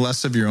believing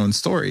less of your own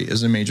story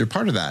is a major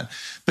part of that.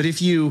 But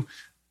if you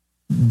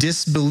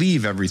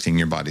disbelieve everything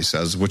your body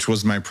says, which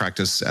was my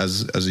practice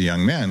as a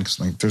young man,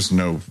 because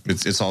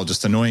it's all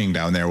just annoying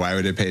down there. Why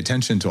would I pay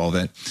attention to all of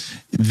it?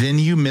 Then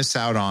you miss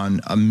out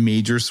on a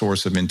major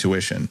source of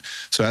intuition.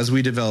 So as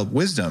we develop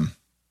wisdom,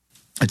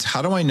 it's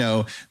how do I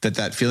know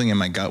that feeling in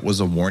my gut was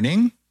a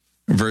warning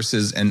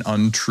versus an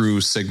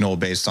untrue signal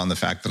based on the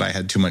fact that I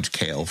had too much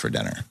kale for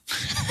dinner.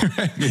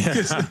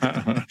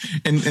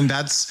 and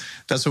that's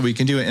what we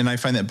can do. And I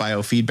find that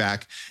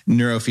biofeedback,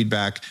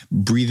 neurofeedback,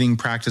 breathing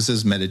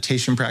practices,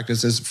 meditation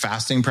practices,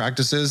 fasting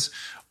practices,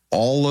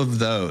 all of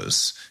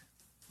those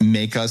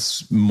make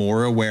us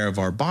more aware of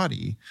our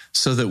body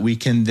so that we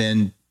can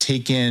then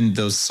take in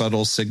those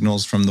subtle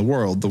signals from the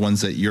world, the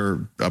ones that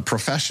you're a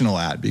professional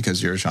at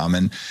because you're a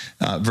shaman,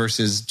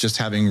 versus just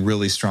having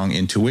really strong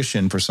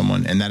intuition for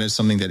someone. And that is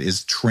something that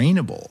is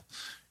trainable.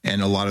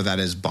 And a lot of that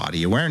is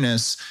body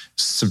awareness,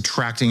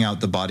 subtracting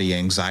out the body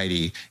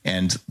anxiety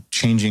and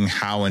changing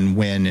how and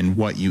when and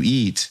what you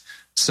eat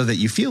so that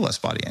you feel less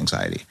body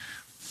anxiety.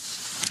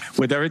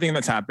 With everything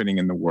that's happening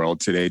in the world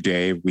today,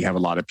 Dave, we have a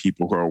lot of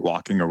people who are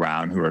walking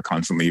around who are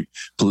constantly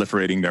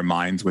proliferating their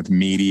minds with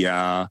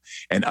media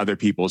and other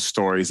people's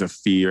stories of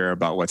fear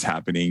about what's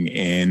happening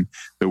in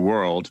the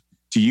world.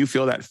 Do you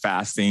feel that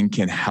fasting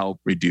can help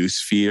reduce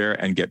fear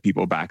and get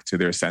people back to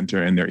their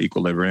center and their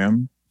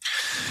equilibrium?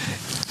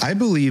 I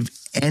believe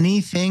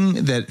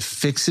anything that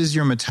fixes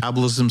your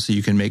metabolism so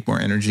you can make more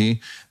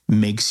energy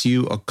makes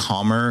you a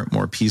calmer,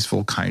 more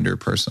peaceful, kinder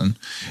person.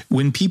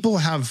 When people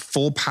have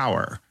full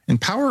power, and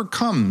power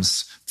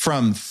comes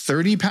from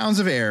 30 pounds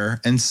of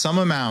air and some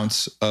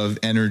amount of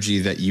energy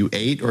that you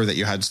ate or that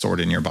you had stored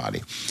in your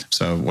body.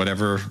 So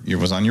whatever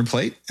was on your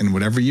plate and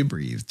whatever you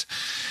breathed.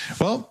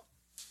 Well,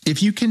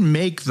 if you can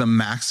make the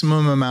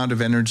maximum amount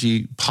of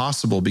energy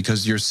possible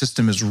because your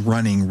system is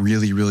running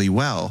really, really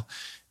well,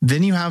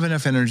 then you have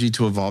enough energy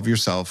to evolve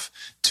yourself,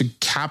 to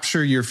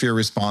capture your fear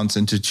response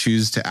and to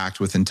choose to act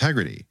with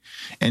integrity.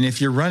 And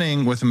if you're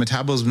running with a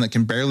metabolism that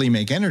can barely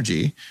make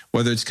energy,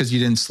 whether it's because you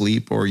didn't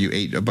sleep or you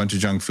ate a bunch of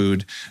junk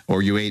food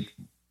or you ate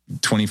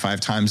 25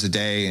 times a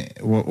day,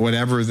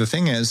 whatever the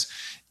thing is,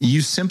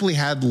 you simply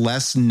had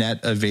less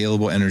net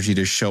available energy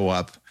to show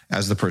up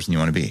as the person you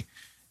want to be.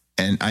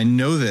 And I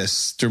know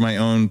this through my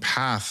own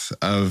path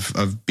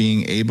of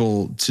being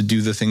able to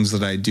do the things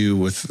that I do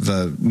with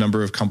the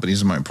number of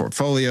companies in my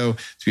portfolio,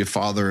 to be a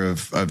father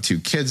of 2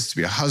 kids, to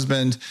be a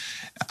husband,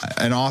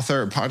 an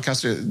author, a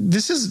podcaster.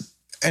 This is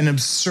an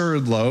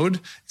absurd load,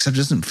 except it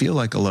doesn't feel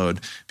like a load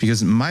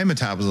because my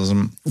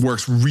metabolism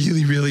works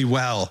really, really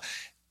well.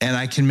 And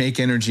I can make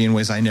energy in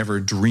ways I never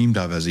dreamed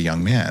of as a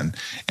young man.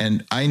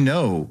 And I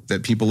know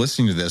that people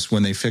listening to this,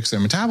 when they fix their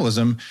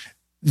metabolism,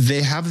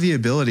 they have the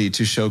ability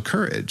to show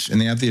courage,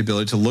 and they have the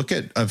ability to look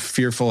at a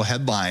fearful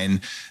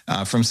headline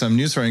from some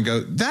news story and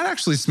go, that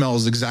actually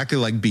smells exactly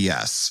like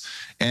BS.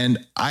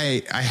 And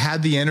I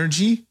had the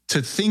energy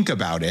to think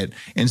about it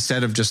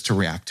instead of just to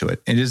react to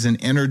it. It is an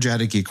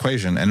energetic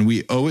equation, and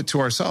we owe it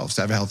to ourselves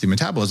to have a healthy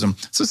metabolism.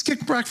 So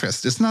skip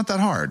breakfast. It's not that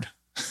hard.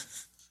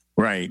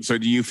 Right. So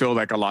do you feel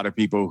like a lot of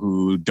people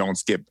who don't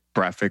skip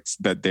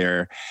breakfast, that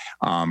they're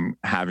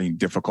having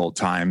difficult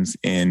times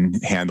in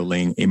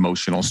handling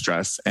emotional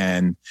stress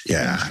and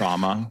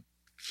trauma?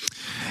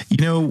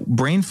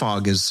 Brain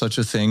fog is such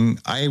a thing.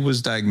 I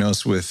was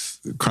diagnosed with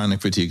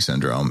chronic fatigue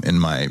syndrome in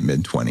my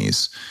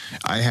mid-20s.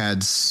 I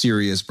had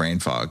serious brain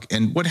fog.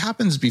 And what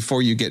happens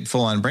before you get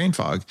full-on brain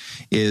fog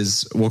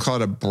is, we'll call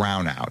it a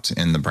brownout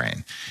in the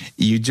brain.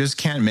 You just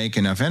can't make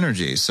enough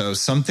energy. So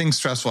something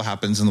stressful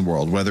happens in the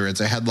world, whether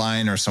it's a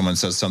headline or someone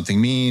says something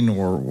mean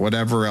or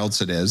whatever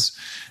else it is.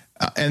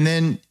 And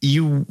then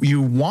you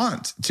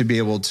want to be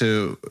able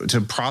to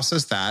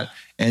process that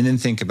and then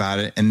think about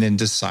it and then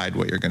decide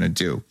what you're going to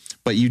do.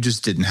 But you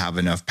just didn't have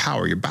enough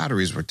power. Your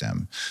batteries were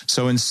dim.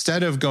 So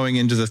instead of going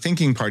into the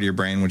thinking part of your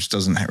brain, which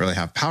doesn't really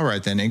have power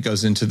right then, it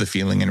goes into the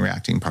feeling and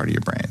reacting part of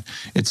your brain.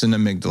 It's an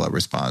amygdala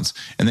response.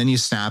 And then you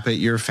snap at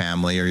your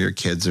family or your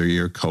kids or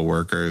your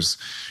coworkers,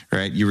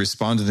 right? You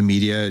respond to the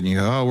media and you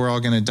go, oh, we're all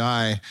going to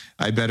die.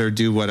 I better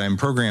do what I'm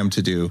programmed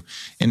to do.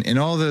 And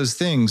all those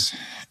things.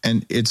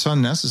 And it's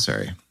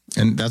unnecessary.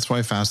 And that's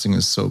why fasting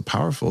is so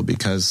powerful,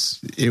 because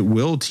it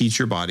will teach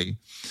your body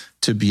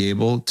to be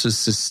able to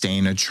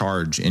sustain a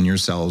charge in your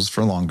cells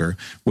for longer,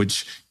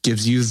 which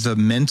gives you the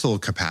mental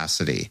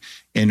capacity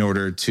in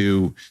order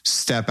to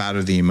step out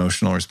of the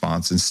emotional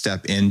response and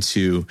step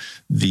into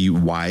the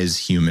wise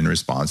human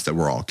response that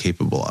we're all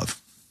capable of.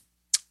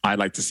 I'd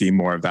like to see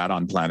more of that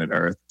on planet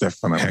Earth.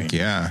 Definitely. Heck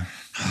yeah.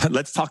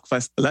 Let's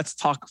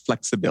talk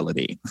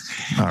flexibility.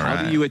 All How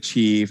right. do you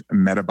achieve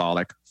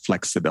metabolic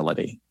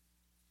flexibility?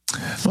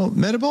 Well,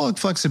 metabolic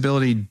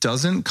flexibility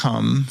doesn't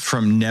come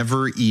from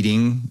never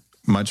eating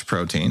much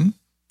protein.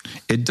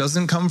 It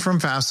doesn't come from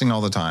fasting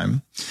all the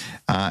time.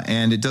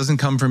 And it doesn't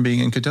come from being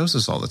in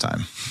ketosis all the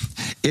time.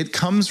 It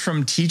comes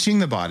from teaching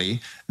the body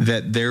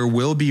that there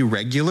will be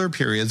regular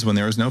periods when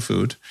there is no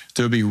food.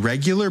 There will be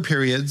regular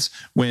periods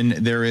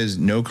when there is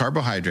no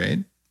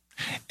carbohydrate.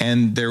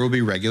 And there will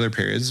be regular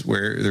periods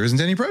where there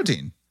isn't any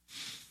protein.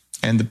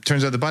 And it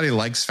turns out the body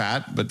likes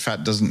fat, but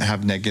fat doesn't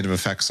have negative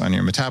effects on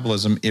your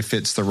metabolism if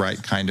it's the right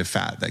kind of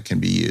fat that can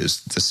be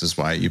used. This is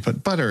why you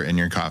put butter in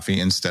your coffee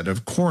instead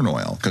of corn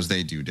oil, because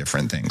they do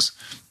different things.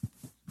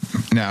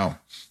 Now,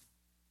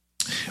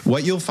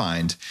 what you'll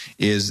find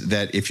is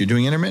that if you're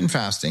doing intermittent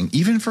fasting,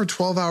 even for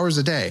 12 hours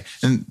a day,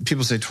 and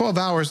people say 12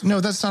 hours, no,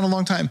 that's not a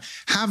long time.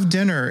 Have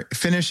dinner,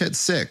 finish at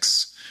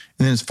 6,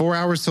 and then it's 4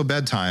 hours till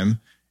bedtime.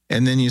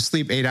 And then you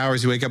sleep 8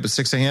 hours, you wake up at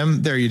 6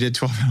 a.m. There, you did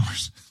 12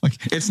 hours. Like,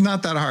 it's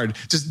not that hard.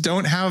 Just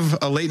don't have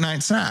a late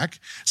night snack,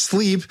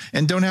 sleep,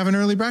 and don't have an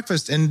early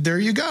breakfast. And there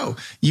you go.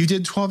 You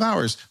did 12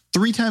 hours.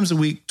 3 times a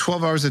week,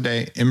 12 hours a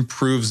day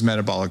improves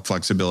metabolic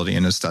flexibility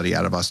in a study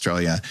out of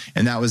Australia.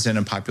 And that was in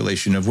a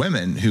population of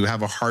women who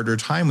have a harder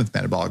time with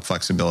metabolic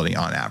flexibility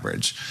on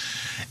average.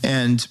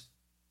 And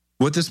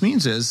what this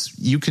means is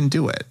you can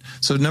do it.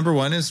 So number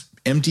 1 is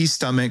empty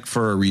stomach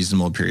for a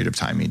reasonable period of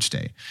time each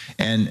day.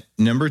 And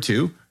number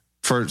 2,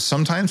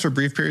 sometimes for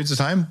brief periods of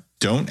time,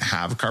 don't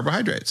have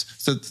carbohydrates.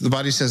 So the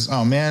body says,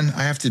 oh man,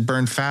 I have to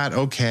burn fat.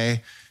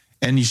 Okay.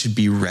 And you should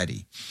be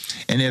ready.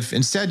 And if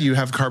instead you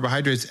have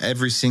carbohydrates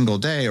every single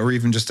day, or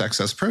even just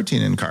excess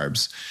protein and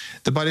carbs,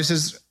 the body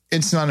says,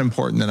 it's not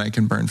important that I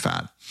can burn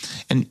fat.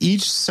 And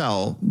each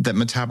cell that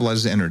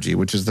metabolizes energy,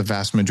 which is the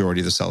vast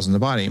majority of the cells in the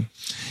body,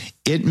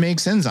 it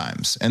makes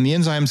enzymes. And the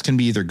enzymes can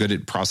be either good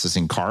at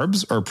processing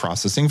carbs or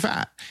processing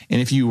fat. And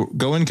if you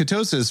go in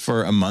ketosis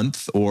for a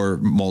month or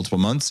multiple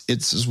months,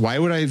 it's why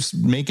would I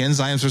make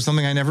enzymes for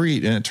something I never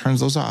eat? And it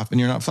turns those off and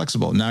you're not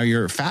flexible. Now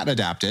you're fat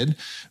adapted,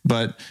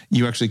 but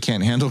you actually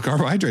can't handle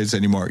carbohydrates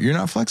anymore. You're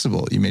not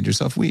flexible. You made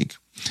yourself weak.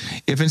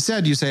 If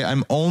instead you say,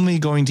 I'm only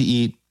going to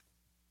eat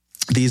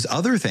these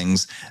other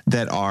things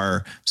that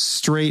are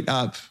straight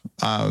up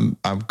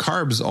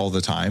carbs all the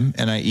time,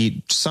 and I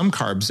eat some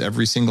carbs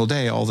every single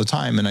day all the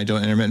time, and I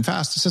don't intermittent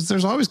fast, it says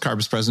there's always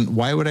carbs present.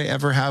 Why would I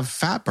ever have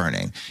fat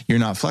burning? You're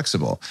not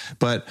flexible.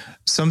 But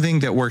something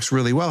that works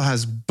really well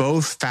has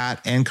both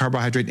fat and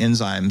carbohydrate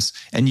enzymes,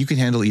 and you can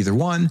handle either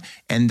one.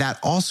 And that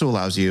also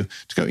allows you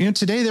to go,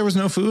 today there was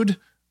no food.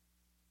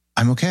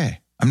 I'm okay.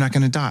 I'm not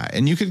going to die.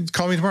 And you could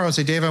call me tomorrow and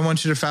say, Dave, I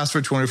want you to fast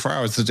for 24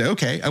 hours. I'd say,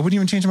 okay, I wouldn't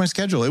even change my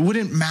schedule. It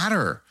wouldn't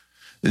matter.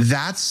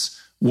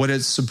 That's what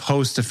it's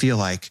supposed to feel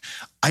like.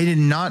 I did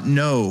not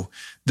know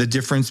the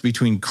difference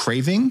between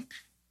craving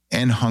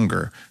and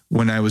hunger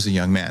when I was a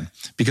young man,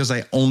 because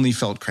I only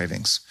felt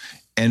cravings.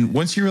 And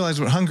once you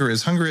realize what hunger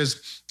is,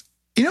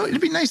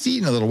 it'd be nice to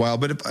eat in a little while,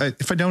 but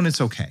if I don't,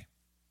 it's okay.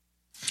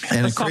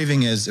 And a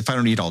craving is, if I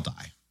don't eat, I'll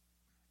die.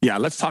 Yeah,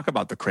 let's talk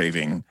about the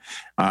craving.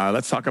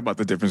 Let's talk about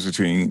the difference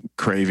between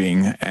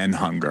craving and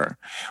hunger.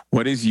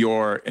 What is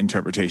your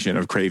interpretation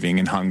of craving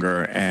and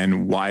hunger,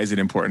 and why is it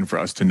important for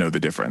us to know the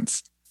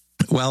difference?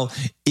 Well,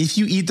 if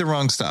you eat the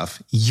wrong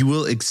stuff, you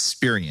will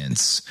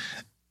experience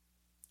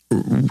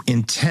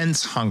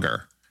intense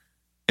hunger.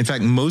 In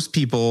fact, most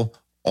people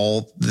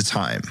all the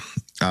time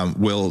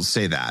will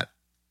say that.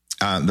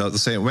 They'll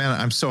say, man,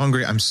 I'm so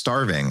hungry, I'm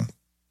starving.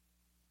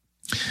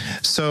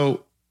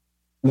 So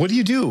what do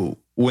you do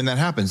when that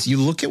happens? You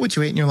look at what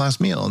you ate in your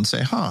last meal and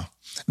say,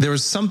 there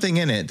was something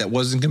in it that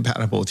wasn't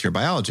compatible with your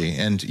biology,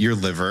 and your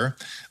liver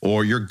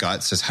or your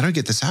gut says, how do I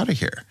get this out of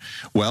here?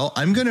 Well,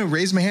 I'm going to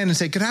raise my hand and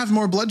say, could I have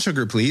more blood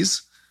sugar,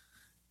 please?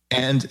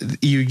 And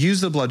you use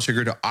the blood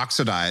sugar to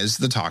oxidize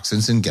the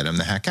toxins and get them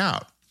the heck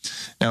out.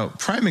 Now,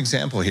 prime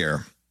example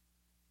here,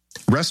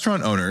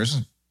 restaurant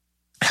owners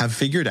have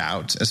figured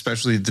out,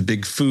 especially the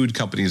big food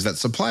companies that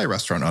supply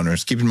restaurant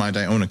owners. Keep in mind,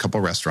 I own a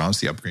couple restaurants,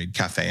 the Upgrade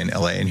Cafe in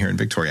LA and here in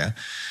Victoria.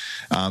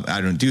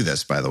 I don't do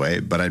this, by the way,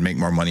 but I'd make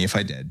more money if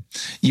I did.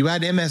 You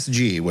add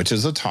MSG, which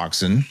is a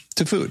toxin,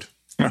 to food.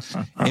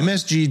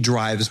 MSG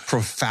drives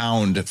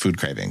profound food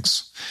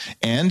cravings,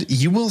 and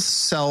you will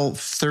sell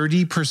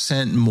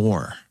 30%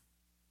 more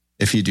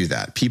if you do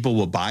that. People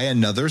will buy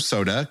another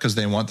soda because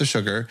they want the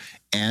sugar,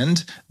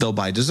 and they'll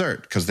buy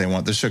dessert because they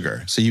want the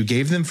sugar. So you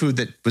gave them food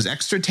that was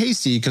extra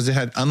tasty because it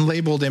had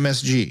unlabeled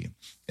MSG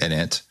in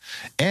it,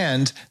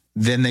 and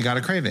then they got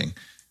a craving.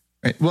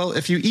 Right? Well,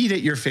 if you eat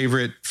at your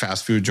favorite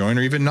fast food joint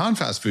or even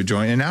non-fast food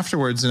joint, and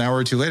afterwards, an hour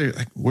or two later, you're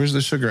like, where's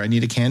the sugar? I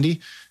need a candy.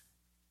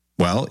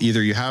 Well,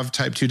 either you have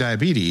type 2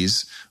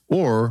 diabetes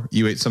or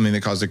you ate something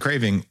that caused a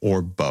craving,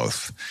 or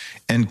both.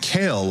 And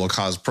kale will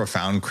cause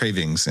profound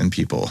cravings in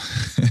people.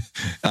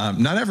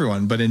 Not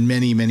everyone, but in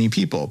many, many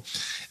people.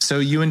 So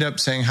you end up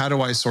saying, how do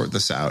I sort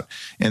this out?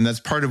 And that's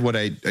part of what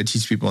I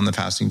teach people in the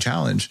fasting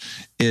challenge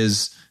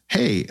is,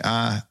 hey,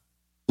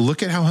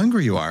 look at how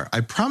hungry you are. I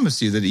promise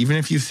you that even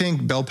if you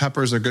think bell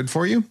peppers are good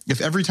for you,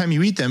 if every time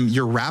you eat them,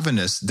 you're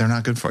ravenous, they're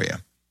not good for you,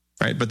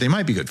 right? But they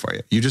might be good for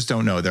you. You just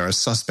don't know. They're a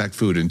suspect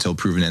food until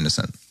proven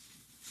innocent.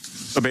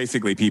 So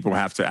basically, people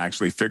have to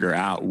actually figure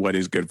out what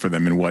is good for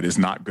them and what is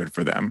not good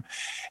for them.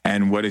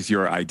 And what is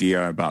your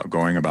idea about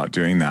going about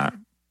doing that?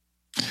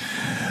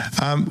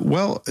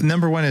 Well,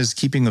 number one is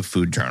keeping a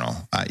food journal.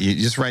 You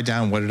just write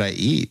down, what did I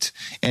eat?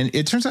 And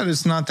it turns out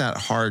it's not that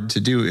hard to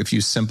do if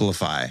you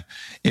simplify.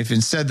 If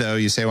instead, though,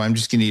 you say, well, I'm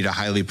just going to eat a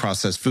highly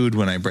processed food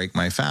when I break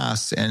my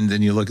fast, and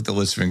then you look at the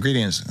list of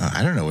ingredients,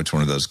 I don't know which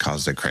one of those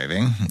caused a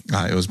craving.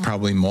 It was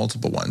probably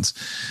multiple ones.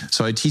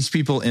 So I teach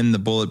people in the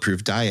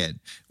Bulletproof Diet,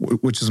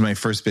 which is my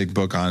first big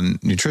book on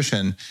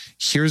nutrition.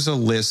 Here's a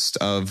list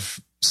of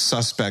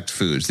suspect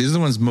foods. These are the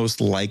ones most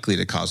likely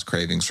to cause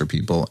cravings for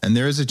people. And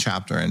there is a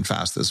chapter in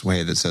Fast This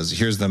Way that says,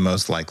 here's the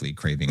most likely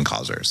craving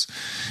causers.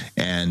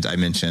 And I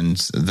mentioned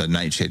the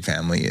nightshade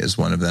family is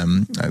one of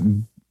them.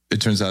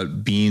 It turns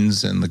out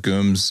beans and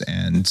legumes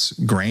and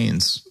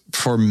grains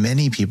for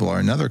many people are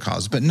another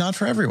cause, but not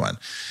for everyone.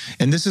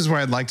 And this is where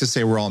I'd like to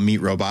say we're all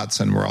meat robots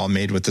and we're all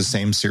made with the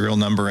same serial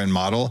number and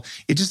model.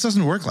 It just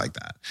doesn't work like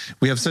that.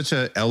 We have such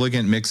an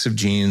elegant mix of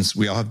genes.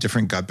 We all have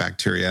different gut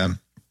bacteria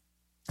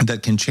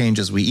that can change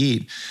as we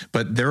eat.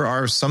 But there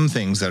are some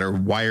things that are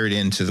wired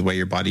into the way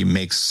your body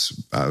makes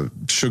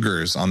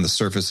sugars on the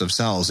surface of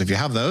cells. If you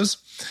have those,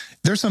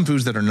 there's some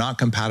foods that are not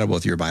compatible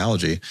with your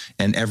biology.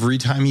 And every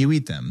time you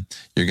eat them,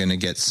 you're going to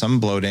get some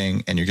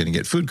bloating and you're going to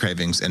get food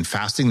cravings, and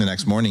fasting the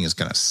next morning is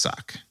going to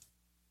suck.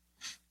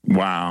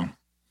 Wow.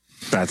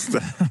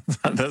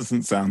 That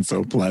doesn't sound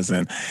so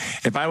pleasant.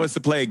 If I was to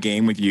play a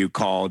game with you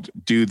called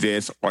Do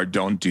This or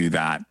Don't Do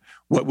That,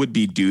 what would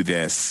be Do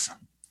This?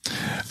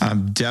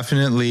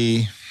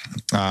 Definitely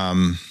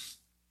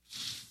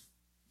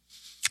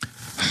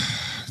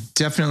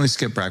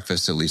skip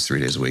breakfast at least 3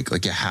 days a week.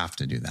 Like, you have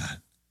to do that.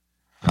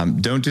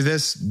 Don't do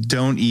this.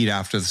 Don't eat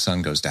after the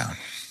sun goes down.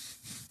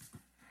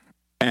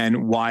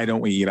 And why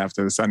don't we eat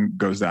after the sun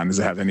goes down? Does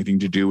it have anything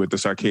to do with the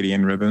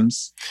circadian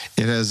rhythms?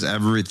 It has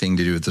everything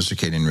to do with the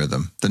circadian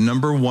rhythm. The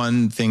number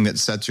one thing that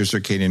sets your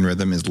circadian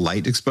rhythm is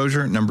light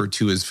exposure. Number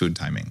two is food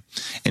timing.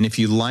 And if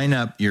you line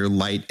up your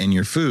light and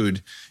your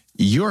food,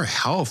 your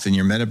health and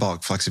your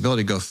metabolic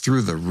flexibility go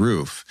through the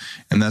roof.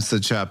 And that's the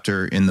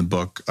chapter in the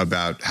book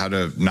about how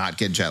to not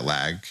get jet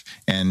lag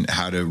and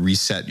how to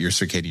reset your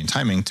circadian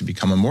timing to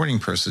become a morning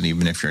person,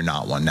 even if you're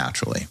not one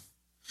naturally.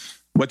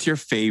 What's your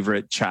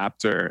favorite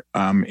chapter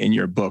in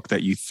your book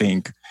that you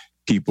think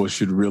people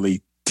should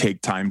really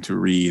take time to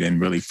read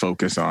and really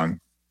focus on?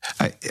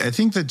 I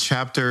think the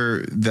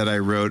chapter that I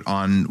wrote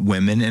on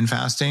women and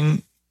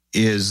fasting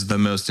is the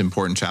most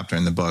important chapter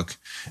in the book,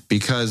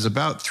 because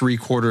about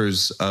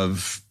 3/4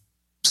 of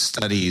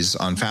studies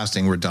on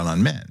fasting were done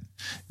on men.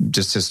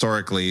 just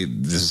historically,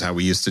 this is how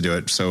we used to do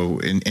it. So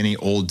in any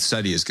old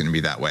study is going to be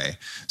that way.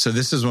 So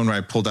this is one where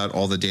I pulled out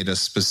all the data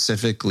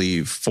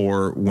specifically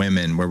for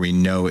women where we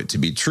know it to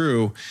be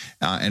true,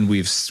 and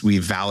we've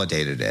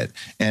validated it.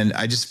 And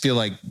I just feel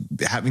like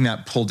having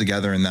that pulled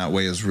together in that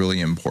way is really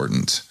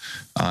important.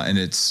 And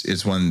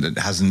it's one that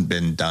hasn't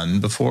been done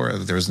before.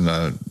 There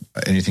isn't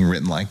anything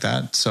written like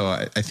that. So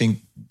I think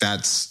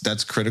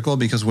that's critical,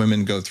 because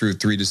women go through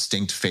 3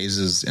 distinct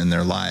phases in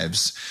their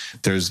lives.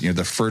 There's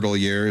the fertile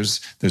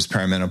years, there's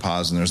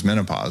perimenopause, and there's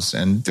menopause,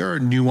 and there are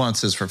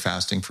nuances for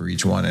fasting for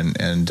each one.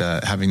 And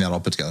having that all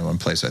put together in one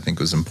place, I think,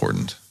 was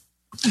important.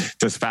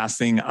 Does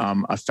fasting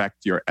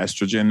affect your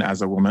estrogen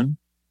as a woman?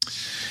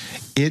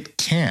 It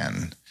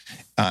can,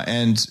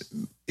 and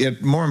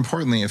it more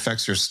importantly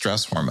affects your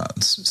stress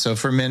hormones. So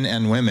for men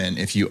and women,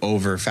 if you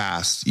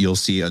overfast, you'll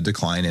see a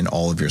decline in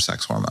all of your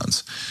sex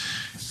hormones.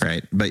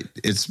 Right. But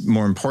it's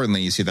more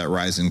importantly, you see that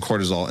rise in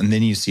cortisol, and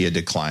then you see a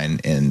decline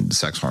in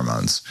sex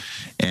hormones.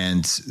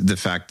 And the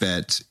fact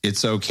that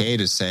it's okay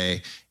to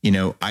say,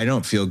 I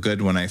don't feel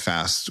good when I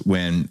fast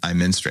when I'm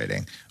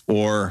menstruating,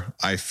 or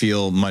I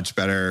feel much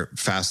better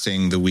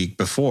fasting the week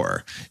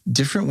before.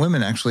 Different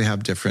women actually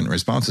have different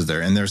responses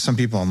there. And there's some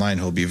people online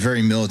who'll be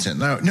very militant.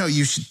 No,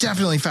 you should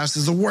definitely fast.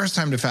 This is the worst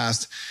time to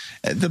fast.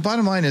 The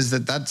bottom line is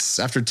that's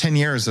after 10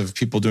 years of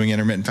people doing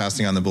intermittent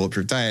fasting on the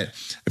Bulletproof diet.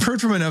 I've heard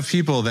from enough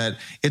people that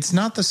it's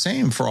not the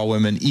same for all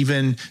women,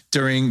 even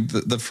during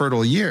the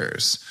fertile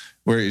years,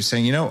 where you're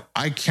saying,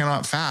 I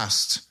cannot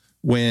fast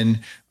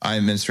when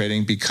I'm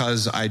menstruating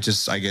because I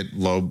get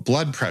low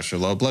blood pressure,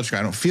 low blood sugar.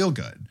 I don't feel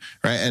good,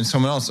 right? And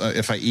someone else,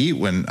 if I eat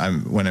when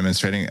I'm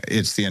menstruating,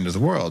 it's the end of the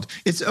world.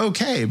 It's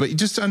okay, but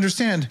just to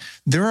understand,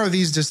 there are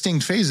these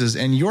distinct phases,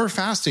 and your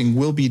fasting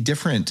will be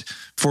different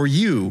for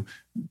you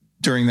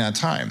during that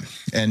time.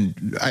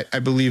 And I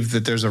believe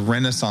that there's a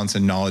renaissance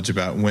in knowledge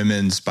about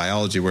women's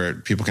biology where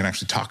people can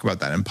actually talk about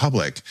that in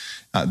public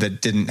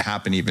that didn't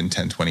happen even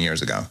 10, 20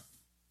 years ago.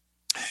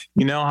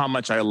 You know how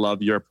much I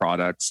love your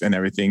products and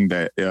everything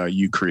that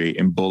you create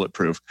in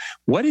Bulletproof.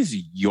 What is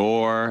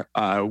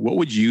what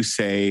would you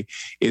say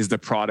is the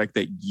product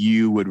that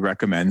you would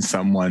recommend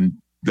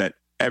someone that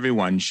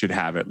everyone should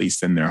have at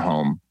least in their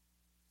home?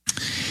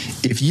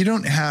 If you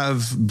don't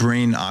have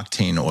brain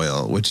octane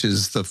oil, which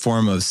is the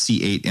form of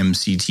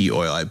C8-MCT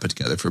oil I put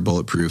together for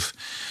Bulletproof,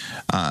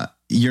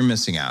 you're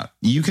missing out.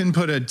 You can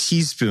put a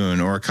teaspoon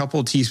or a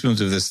couple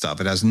teaspoons of this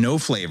stuff. It has no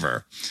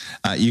flavor.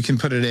 You can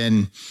put it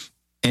in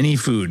any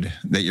food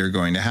that you're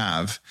going to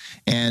have.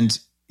 And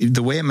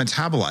the way it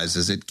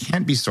metabolizes, it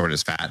can't be stored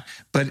as fat,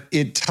 but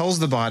it tells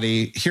the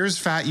body, here's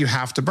fat you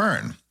have to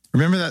burn.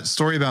 Remember that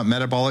story about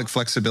metabolic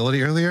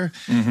flexibility earlier?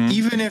 Mm-hmm.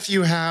 Even if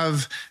you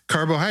have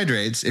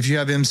carbohydrates, if you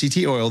have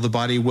MCT oil, the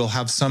body will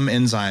have some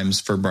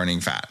enzymes for burning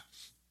fat.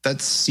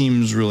 That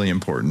seems really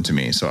important to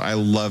me. So I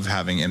love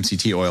having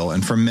MCT oil.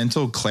 And for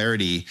mental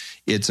clarity,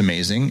 it's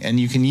amazing. And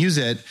you can use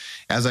it,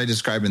 as I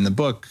describe in the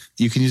book,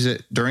 you can use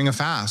it during a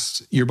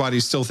fast. Your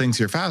body still thinks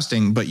you're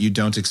fasting, but you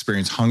don't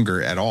experience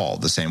hunger at all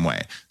the same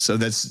way. So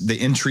that's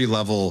the entry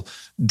level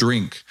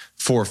drink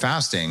for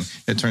fasting.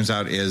 It turns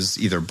out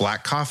is either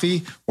black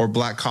coffee or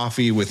black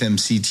coffee with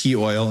MCT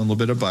oil and a little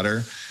bit of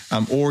butter.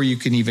 Or you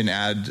can even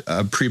add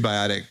a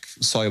prebiotic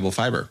soluble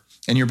fiber.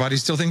 And your body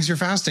still thinks you're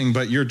fasting,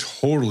 but you're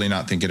totally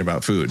not thinking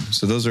about food.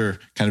 So those are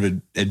kind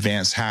of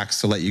advanced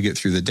hacks to let you get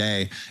through the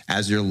day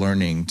as you're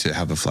learning to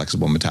have a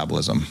flexible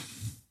metabolism.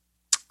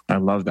 I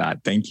love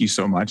that. Thank you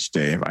so much,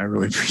 Dave. I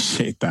really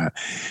appreciate that.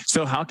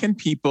 So how can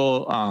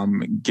people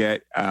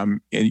get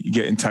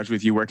in touch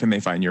with you? Where can they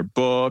find your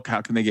book?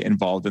 How can they get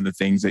involved in the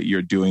things that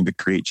you're doing to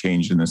create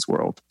change in this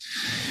world?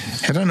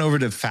 Head on over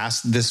to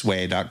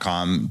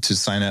fastthisway.com to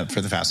sign up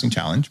for the fasting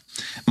challenge.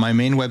 My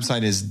main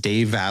website is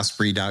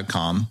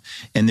daveasprey.com.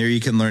 And there you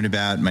can learn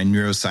about my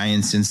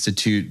neuroscience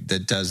institute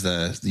that does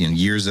the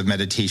years of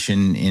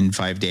meditation in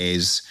 5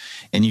 days.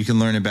 And you can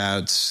learn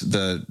about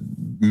the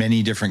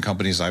many different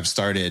companies I've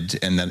started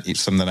and then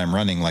some that I'm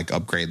running, like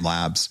Upgrade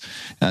Labs.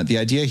 The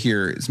idea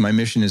here is my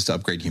mission is to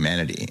upgrade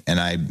humanity. And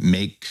I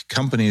make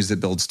companies that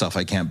build stuff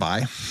I can't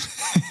buy.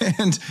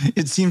 And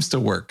it seems to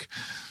work.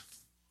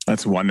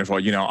 That's wonderful.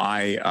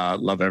 I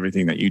love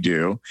everything that you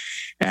do,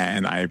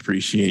 and I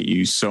appreciate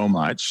you so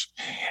much.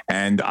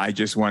 And I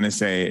just want to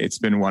say it's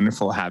been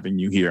wonderful having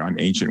you here on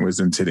Ancient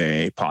Wisdom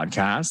Today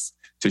podcast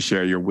to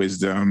share your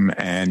wisdom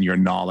and your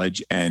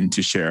knowledge and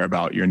to share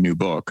about your new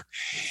book.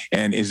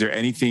 And is there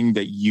anything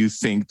that you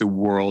think the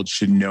world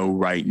should know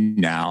right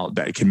now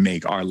that can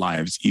make our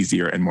lives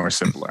easier and more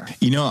simpler?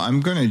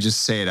 I'm going to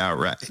just say it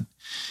outright.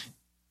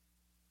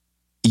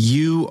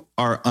 You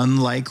are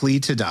unlikely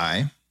to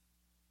die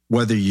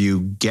whether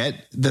you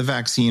get the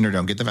vaccine or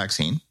don't get the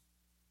vaccine.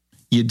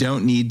 You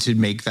don't need to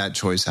make that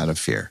choice out of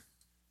fear.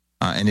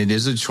 And it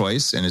is a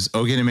choice, and it's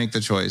okay to make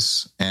the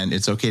choice, and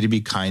it's okay to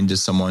be kind to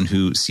someone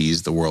who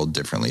sees the world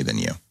differently than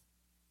you.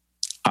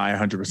 I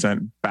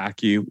 100%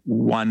 back you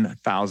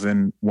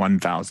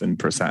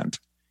 1,000%.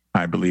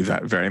 I believe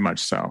that very much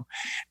so.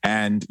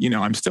 And,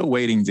 I'm still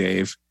waiting,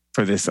 Dave,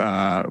 for this,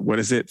 what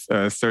is it?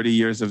 30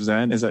 years of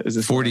Zen? Is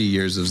this 40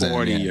 years of Zen?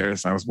 40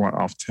 years. I was one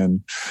off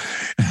 10.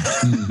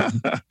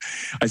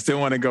 I still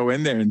want to go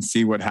in there and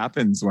see what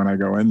happens when I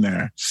go in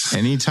there.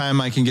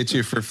 Anytime I can get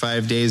you for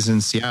 5 days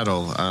in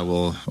Seattle,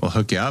 we'll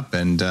hook you up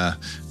and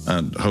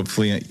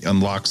hopefully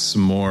unlock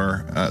some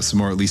more, at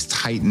least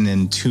tighten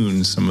and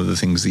tune some of the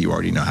things that you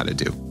already know how to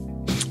do.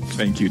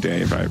 Thank you,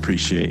 Dave. I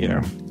appreciate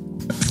you.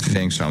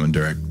 Thanks, Shaman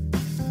Durek.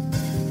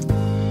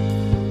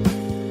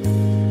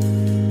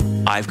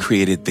 I've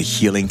created the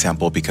Healing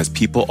Temple because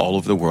people all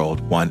over the world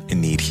want and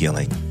need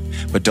healing,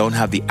 but don't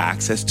have the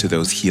access to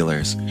those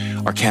healers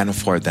or can't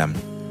afford them.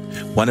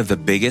 One of the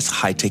biggest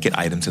high-ticket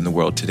items in the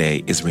world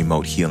today is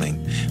remote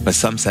healing, but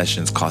some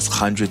sessions cost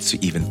hundreds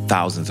to even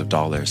thousands of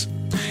dollars.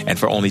 And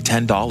for only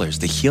 $10,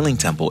 the Healing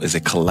Temple is a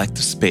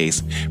collective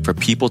space for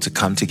people to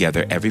come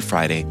together every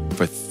Friday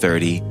for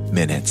 30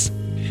 minutes.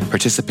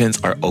 Participants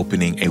are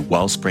opening a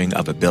wellspring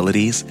of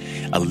abilities,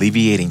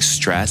 alleviating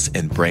stress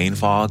and brain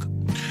fog,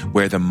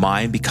 where the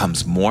mind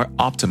becomes more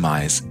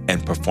optimized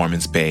and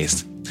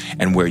performance-based,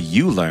 and where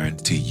you learn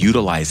to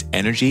utilize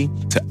energy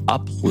to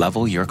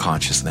up-level your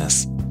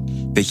consciousness.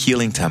 The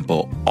Healing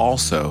Temple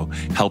also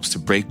helps to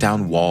break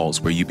down walls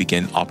where you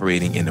begin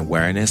operating in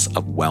awareness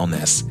of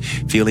wellness,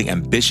 feeling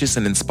ambitious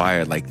and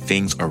inspired like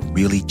things are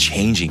really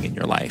changing in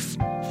your life.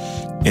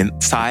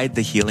 Inside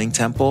the Healing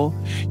Temple,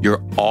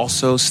 you're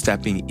also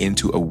stepping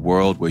into a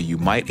world where you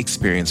might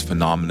experience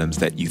phenomena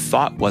that you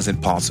thought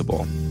wasn't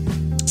possible.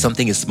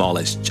 Something as small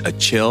as a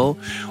chill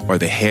or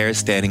the hair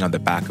standing on the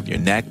back of your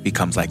neck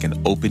becomes like an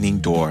opening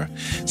door.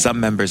 Some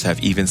members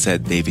have even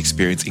said they've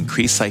experienced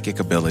increased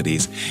psychic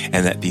abilities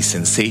and that these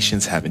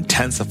sensations have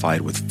intensified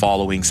with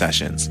following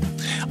sessions.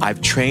 I've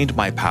trained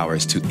my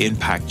powers to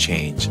impact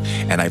change,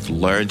 and I've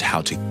learned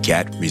how to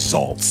get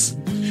results.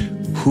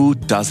 Who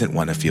doesn't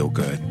want to feel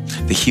good?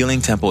 The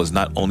Healing Temple is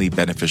not only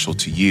beneficial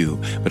to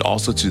you, but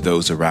also to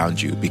those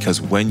around you,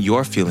 because when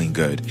you're feeling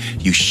good,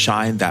 you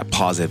shine that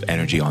positive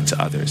energy onto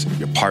others,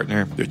 your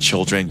partner, your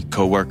children, your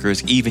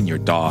coworkers, even your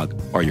dog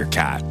or your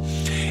cat.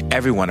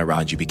 Everyone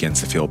around you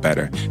begins to feel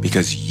better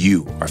because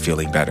you are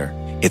feeling better.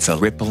 It's a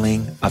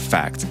rippling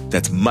effect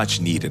that's much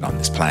needed on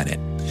this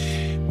planet.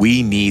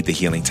 We need the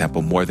Healing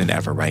Temple more than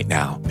ever right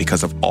now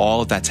because of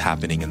all that's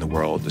happening in the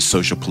world, the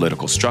social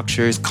political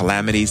structures,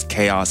 calamities,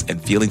 chaos,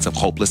 and feelings of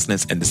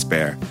hopelessness and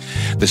despair.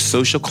 The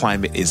social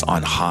climate is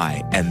on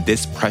high, and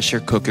this pressure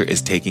cooker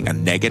is taking a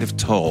negative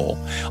toll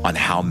on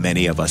how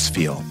many of us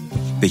feel.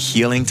 The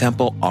Healing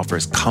Temple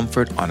offers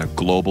comfort on a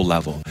global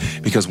level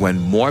because when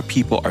more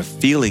people are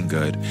feeling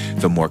good,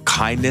 the more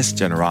kindness,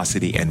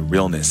 generosity, and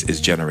realness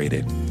is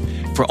generated.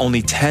 For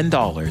only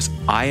 $10,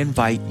 I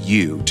invite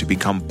you to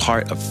become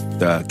part of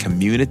the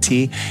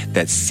community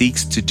that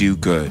seeks to do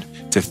good,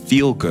 to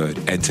feel good,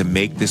 and to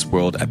make this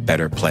world a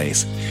better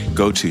place.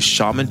 Go to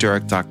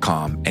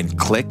shamandurek.com and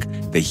click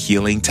the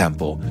Healing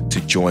Temple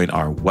to join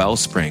our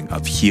wellspring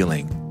of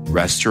healing,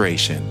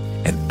 restoration,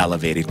 and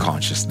elevated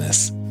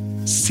consciousness.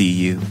 See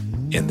you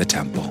in the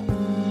temple.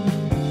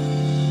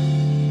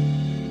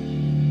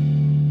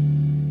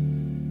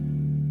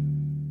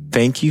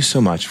 Thank you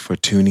so much for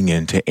tuning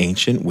in to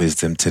Ancient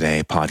Wisdom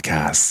Today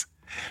podcast.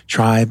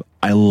 Tribe,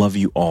 I love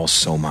you all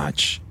so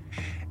much.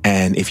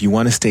 And if you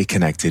want to stay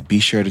connected, be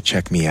sure to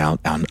check me out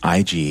on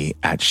IG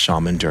at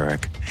Shaman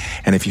Durek.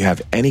 And if you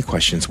have any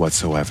questions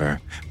whatsoever,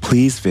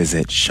 please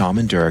visit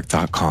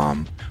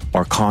shamandurek.com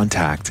or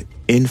contact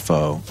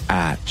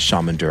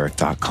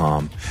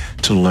info@shamandurek.com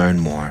to learn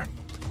more.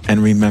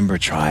 And remember,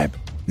 Tribe,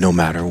 no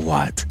matter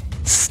what,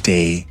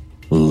 stay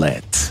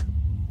lit.